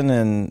engine,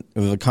 and it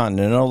was a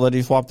Continental that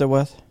he swapped it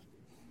with.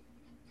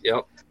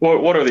 Yep.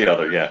 What are the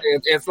other? Yeah,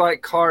 it's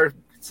like car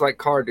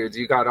dudes.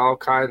 You got all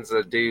kinds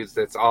of dudes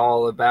that's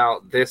all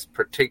about this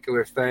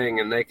particular thing,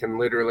 and they can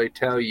literally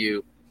tell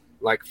you,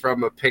 like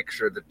from a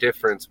picture, the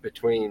difference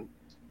between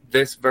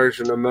this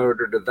version of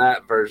motor to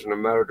that version of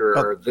motor,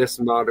 or this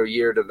model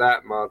year to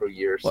that model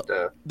year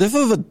stuff. This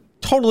is a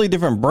totally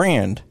different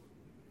brand.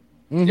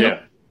 Mm-hmm.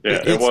 Yeah,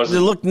 it was. It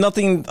looked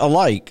nothing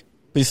alike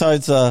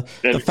besides the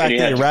fact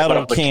that it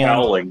rattle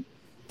canned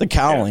the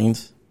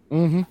cowlings. Yeah.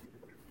 Mm-hmm.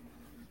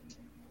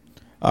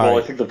 Well,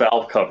 I think the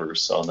valve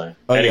covers on there.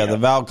 Oh, yeah, the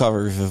valve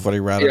covers is what he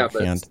rattled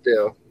canned. Yeah, but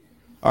still.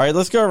 All right,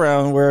 let's go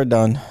around. We're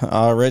done.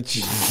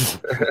 Rich,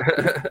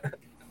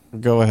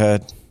 go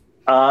ahead.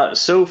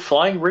 So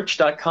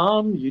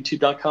flyingrich.com,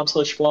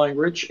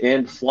 youtube.com/flyingrich,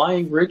 and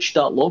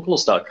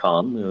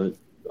flyingrich.locals.com.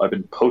 I've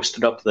been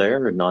posted up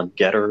there and on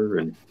Getter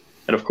and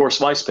of course,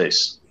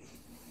 MySpace.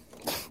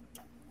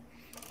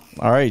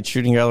 All right,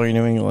 Shooting Gallery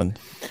New England.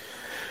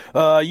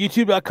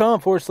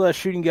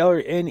 YouTube.com/Shooting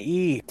Gallery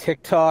NE.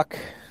 TikTok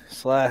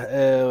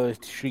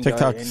Shooting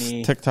Gallery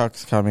NE.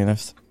 TikTok's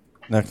communist.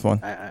 Next one.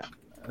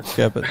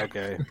 Skip it.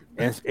 Okay.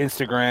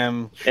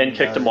 Instagram. And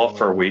kicked him off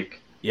for a week.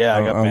 Yeah,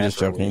 I got I'm just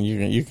joking.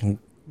 You can.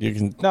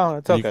 No,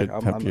 it's okay.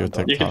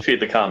 You can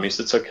feed the commies.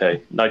 It's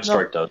okay. Night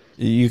Strike does.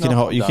 You can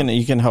help. You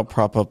can help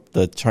prop up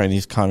the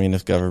Chinese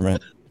Communist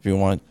government if you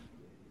want.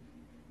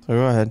 So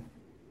go ahead.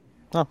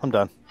 No, I'm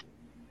done.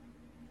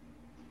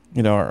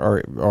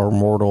 Our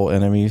mortal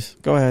enemies.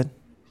 Go ahead.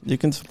 You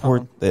can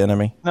support the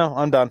enemy. No,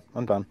 I'm done.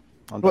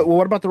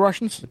 What about the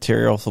Russians?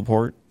 Material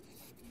support.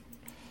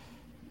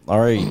 All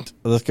right,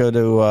 let's go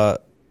to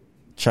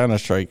China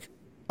Strike.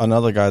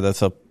 Another guy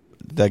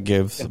that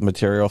gives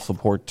material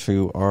support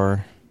to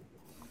our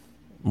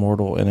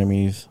mortal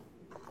enemies.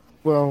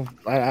 Well,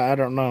 I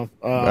don't know.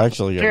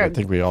 Actually, I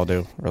think we all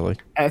do, really.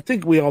 I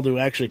think we all do,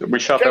 actually. We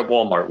shop at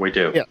Walmart. We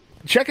do. Yeah.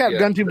 Check out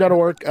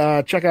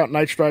guntube.org. Check out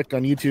Night Strike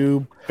on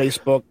YouTube,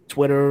 Facebook,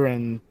 Twitter,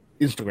 and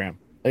Instagram.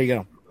 There you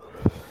go.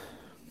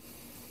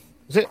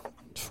 That's it.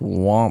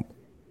 Swamp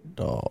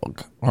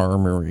Dog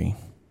Armory.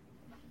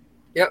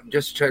 Yep,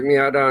 just check me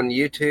out on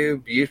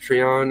YouTube,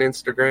 Utreon,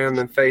 Instagram,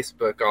 and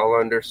Facebook, all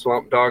under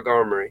Swamp Dog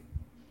Armory.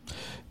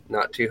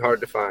 Not too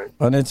hard to find.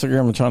 On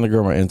Instagram, I'm trying to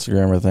grow my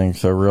Instagram, I think.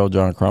 So, Real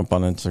John Crump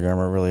on Instagram.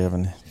 I really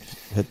haven't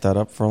hit that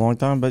up for a long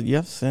time. But,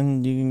 yes,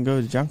 and you can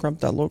go to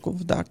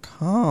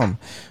johncrump.locals.com.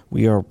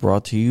 We are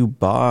brought to you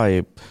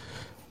by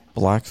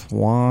Black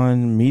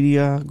Swan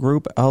Media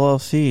Group,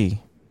 LLC,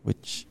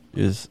 which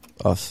is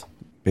us,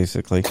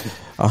 basically.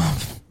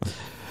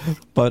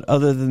 But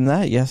other than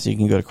that, yes, you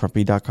can go to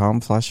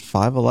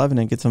crumpy.com/511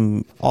 and get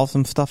some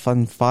awesome stuff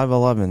on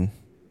 511.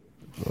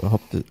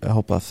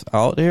 Help us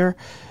out here.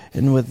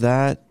 And with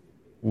that,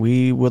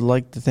 we would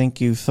like to thank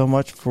you so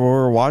much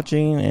for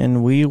watching,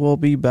 and we will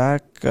be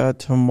back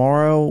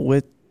tomorrow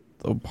with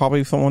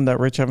probably someone that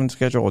Rich haven't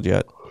scheduled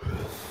yet.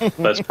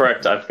 That's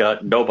correct. I've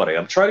got nobody.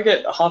 I'm trying to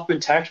get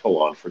Hoffman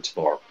Tactical on for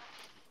tomorrow.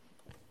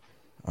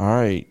 All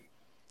right.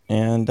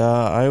 And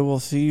I will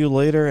see you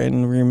later.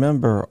 And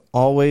remember,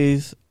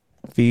 always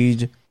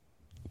feed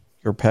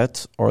your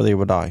pets or they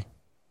will die.